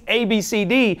things A, B, C,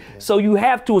 D. So you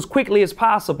have to, as quickly as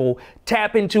possible,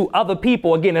 tap into other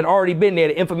people, again, that already been there,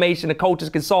 the information, the coaches,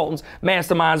 consultants,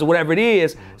 masterminds, or whatever it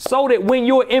is, so that when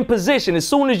you're in position, as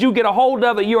soon as you get a hold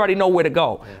of it, you already know where to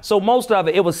go. So most of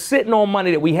it was sitting on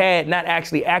money that we had, not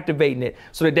actually activating it,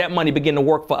 so that money began to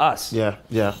work for us. Yeah,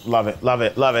 love it, love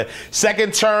it, love it.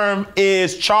 Second term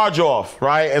is charge off,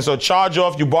 right? And so charge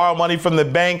off, you borrow money from the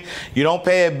bank, you don't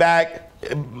pay it back.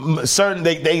 Certain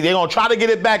they gonna try to get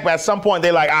it back, but at some point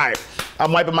they're like, all right,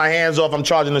 I'm wiping my hands off, I'm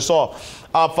charging this off.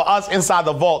 For us inside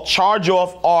the vault, charge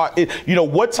off are, you know,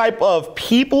 what type of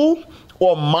people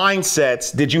or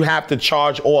mindsets did you have to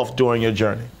charge off during your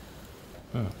journey?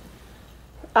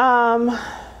 Oh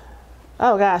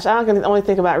gosh, I can only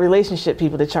think about relationship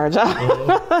people to charge off.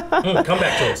 Come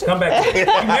back to us. Come back to us. You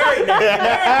married now.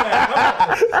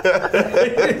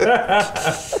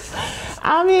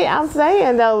 I mean, I'm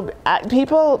saying though,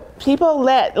 people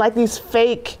let like these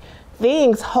fake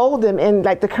things hold them in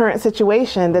like the current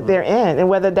situation that they're in, and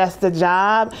whether that's the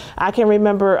job. I can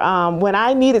remember when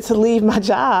I needed to leave my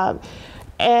job,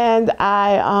 and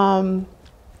I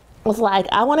was like,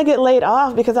 I want to get laid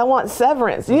off because I want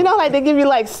severance. You know, like they give you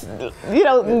like, you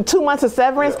know, 2 months of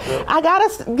severance. I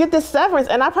gotta get this severance,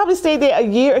 and I probably stayed there a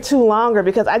year or two longer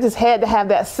because I just had to have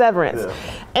that severance.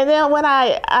 And then when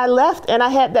I left and I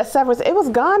had that severance, it was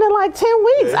gone in like 10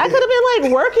 weeks. I could have been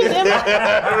like working in my,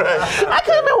 I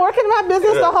could have been working in my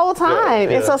business the whole time.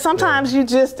 And so sometimes you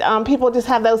just, people just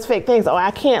have those fake things. Oh,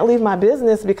 I can't leave my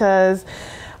business because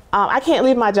I can't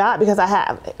leave my job because I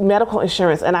have medical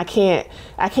insurance, and I can't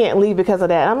leave because of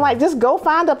that. And I'm like, just go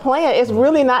find a plan. It's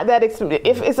really not that expensive.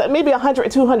 If it's maybe $100,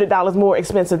 $200 more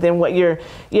expensive than what your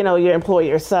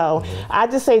employer. So I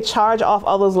just say charge off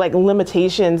all those like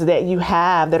limitations that you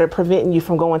have that are preventing you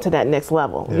from going to that next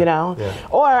level. You know,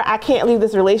 or I can't leave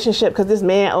this relationship because this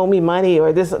man owed me money,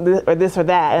 or this or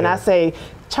that. And I say,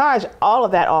 charge all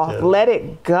of that off. Let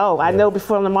it go. I know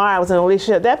before Lamar, I was in a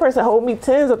relationship. That person owed me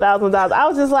tens of thousands of dollars. I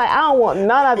was just like, I don't want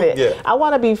none of it. I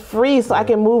want to be free so I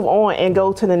can move on and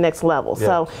go to the next level.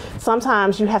 So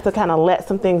sometimes you have to kind of let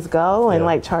some things go and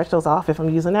like charge those off, if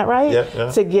I'm using that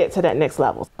right, to get to that next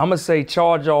level. I'm going to say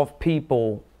charge off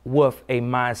people with a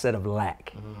mindset of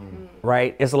lack,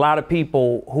 right? It's a lot of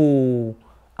people who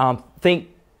think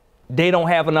they don't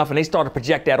have enough, and they start to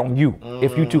project that on you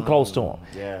if you're too close to them.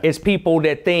 It's people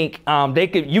that think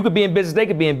you could be in business, they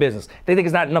could be in business. They think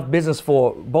it's not enough business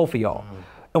for both of y'all.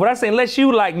 And what I say, unless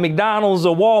you like McDonald's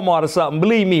or Walmart or something,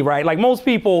 believe me, right? Like most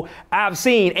people I've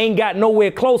seen ain't got nowhere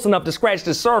close enough to scratch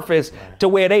the surface to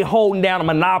where they holding down a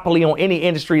monopoly on any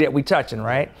industry that we touching,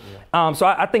 right? So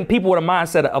I think people with a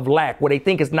mindset of lack, where they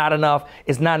think it's not enough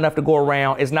to go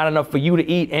around, it's not enough for you to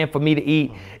eat and for me to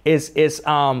eat. It's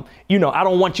you know, I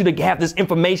don't want you to have this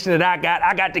information that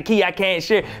I got the key I can't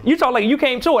share. You talk like you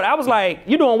came to it. I was like,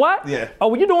 you doing what? Oh,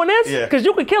 well, you doing this? Because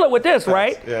you could kill it with this,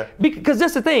 right? Because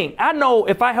that's the thing. I know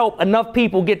if I help enough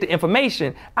people get the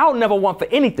information, I'll never want for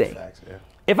anything.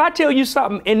 If I tell you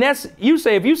something, and that's,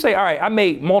 if you say, all right, I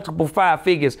made multiple 5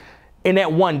 figures in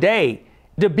that one day,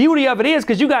 the beauty of it is,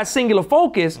 because you got singular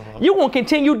focus, you're going to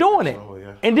continue doing it.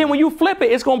 And then when you flip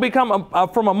it, it's going to become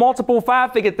from a multiple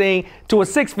 5-figure thing to a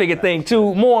 6-figure thing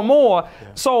to more and more.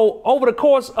 So over the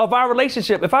course of our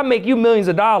relationship, if I make you millions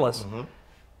of dollars,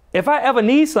 if I ever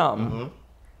need something,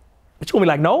 it's going to be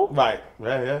like, no?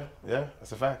 Yeah,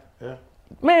 that's a fact,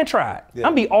 Man, try it.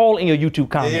 I'm be all in your YouTube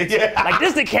comments. Like,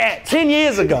 this the cat 10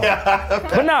 years ago.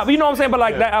 But nah, you know what I'm saying? But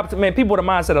like that, man, people with a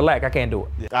mindset of lack, I can't do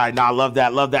it. All right, now I love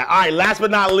that, love that. All right, last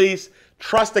but not least,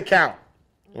 trust account,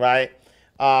 right?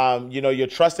 You know, your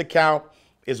trust account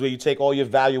is where you take all your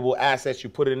valuable assets, you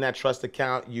put it in that trust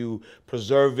account, you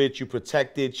preserve it, you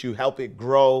protect it, you help it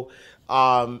grow.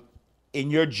 In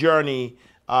your journey,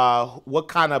 what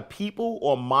kind of people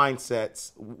or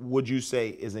mindsets would you say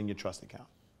is in your trust account?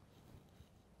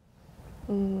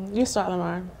 You start,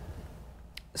 Lamar.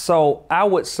 So I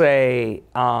would say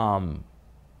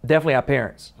definitely our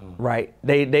parents, right?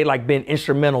 They like been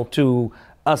instrumental to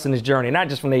us in this journey, not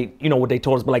just from what they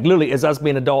told us, but like literally as us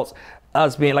being adults,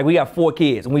 us being like, we got 4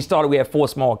 kids, and we started, we had 4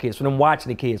 small kids, for them watching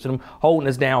the kids, for them holding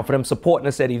us down, for them supporting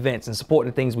us at events and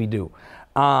supporting the things we do.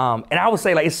 And I would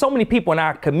say like, it's so many people in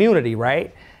our community,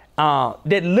 right?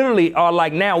 That literally are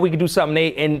like, now we can do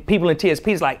something, and people in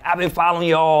TSP's like, I've been following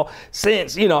y'all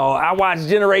since, I watched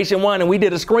Generation 1 and we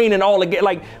did a screening all again.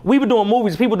 Like, we were doing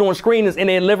movies, people doing screenings in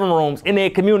their living rooms, in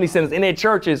their community centers, in their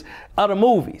churches, other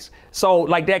movies. So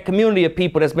like that community of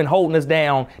people that's been holding us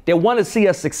down, they want to see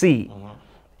us succeed.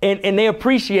 And they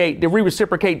appreciate that we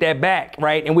reciprocate that back,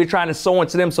 right? And we're trying to sow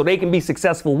into them so they can be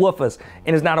successful with us.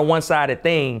 And it's not a one-sided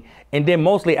thing. And then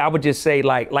mostly I would just say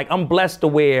like I'm blessed to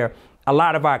where a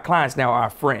lot of our clients now are our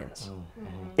friends.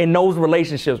 In those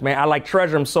relationships, man, I like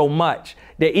treasure them so much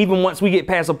that even once we get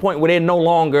past a point where they're no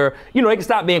longer, you know, they can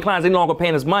stop being clients, they're no longer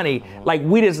paying us money. Like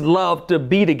we just love to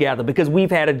be together because we've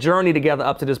had a journey together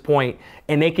up to this point,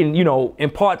 and they can, you know,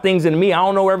 impart things into me. I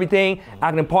don't know everything.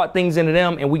 I can impart things into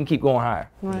them, and we can keep going higher.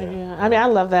 Right, yeah. I mean, I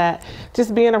love that.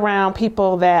 Just being around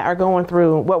people that are going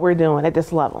through what we're doing at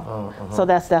this level. So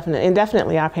that's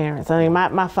definitely our parents. I mean,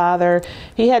 my father,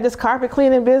 he had this carpet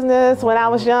cleaning business when I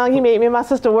was young. He made me and my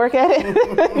sister work at it,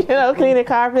 you know, cleaning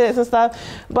carpets and stuff.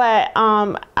 But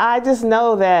I just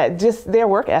know that just their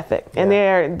work ethic and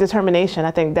their determination,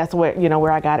 I think that's where, you know,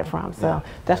 where I got it from. So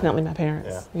definitely my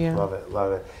parents. Yeah. Love it,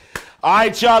 love it. All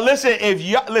right, y'all, listen, if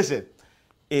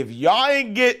y'all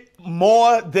ain't get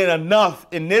more than enough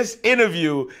in this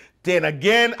interview, then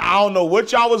again, I don't know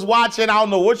what y'all was watching. I don't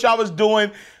know what y'all was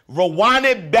doing. Rewind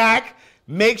it back.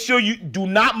 Make sure you do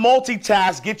not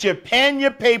multitask. Get your pen,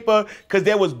 your paper, because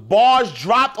there was bars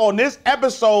dropped on this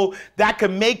episode that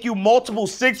can make you multiple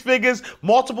 6 figures,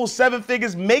 multiple 7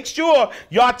 figures. Make sure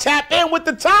y'all tap in with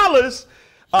the Tylers.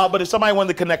 But if somebody wanted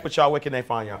to connect with y'all, where can they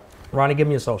find y'all? Ronnie, give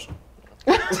me a social.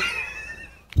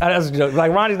 That's a joke.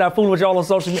 Like, Ronnie's not fooling with y'all on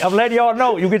social media. I'm letting y'all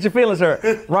know. You get your feelings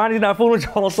hurt. Ronnie's not fooling with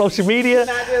y'all on social media.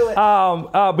 Not do it.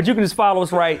 But you can just follow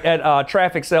us right at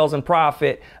Traffic Sales and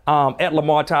Profit, at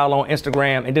Lamar Tyler on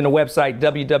Instagram, and then the website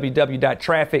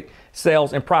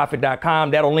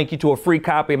www.trafficsalesandprofit.com. That'll link you to a free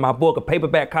copy of my book, a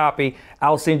paperback copy.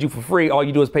 I'll send you for free. All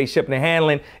you do is pay shipping and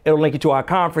handling. It'll link you to our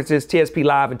conferences, TSP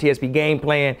Live and TSP Game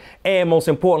Plan, and most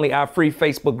importantly, our free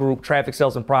Facebook group, Traffic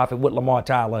Sales and Profit with Lamar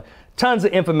Tyler. Tons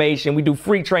of information. We do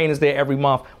free trainings there every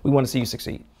month. We want to see you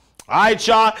succeed. All right,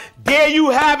 y'all. There you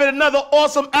have it. Another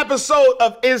awesome episode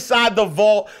of Inside the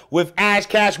Vault with Ash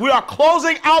Cash. We are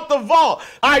closing out the vault.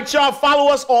 All right, y'all.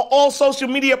 Follow us on all social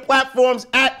media platforms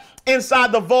at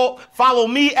Inside the Vault. Follow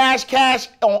me, Ash Cash,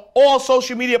 on all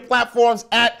social media platforms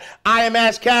at I am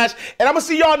Ash Cash. And I'm going to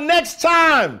see y'all next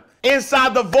time.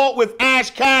 Inside the Vault with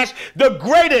Ash Cash, the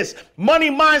greatest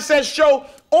money mindset show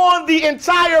on the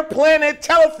entire planet.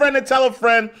 Tell a friend and tell a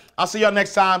friend. I'll see y'all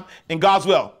next time in God's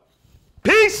will.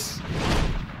 Peace.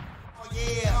 Oh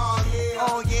yeah, oh yeah,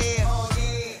 oh yeah, oh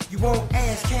yeah. You want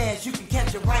Ash Cash, you can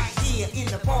catch it right here in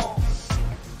the vault.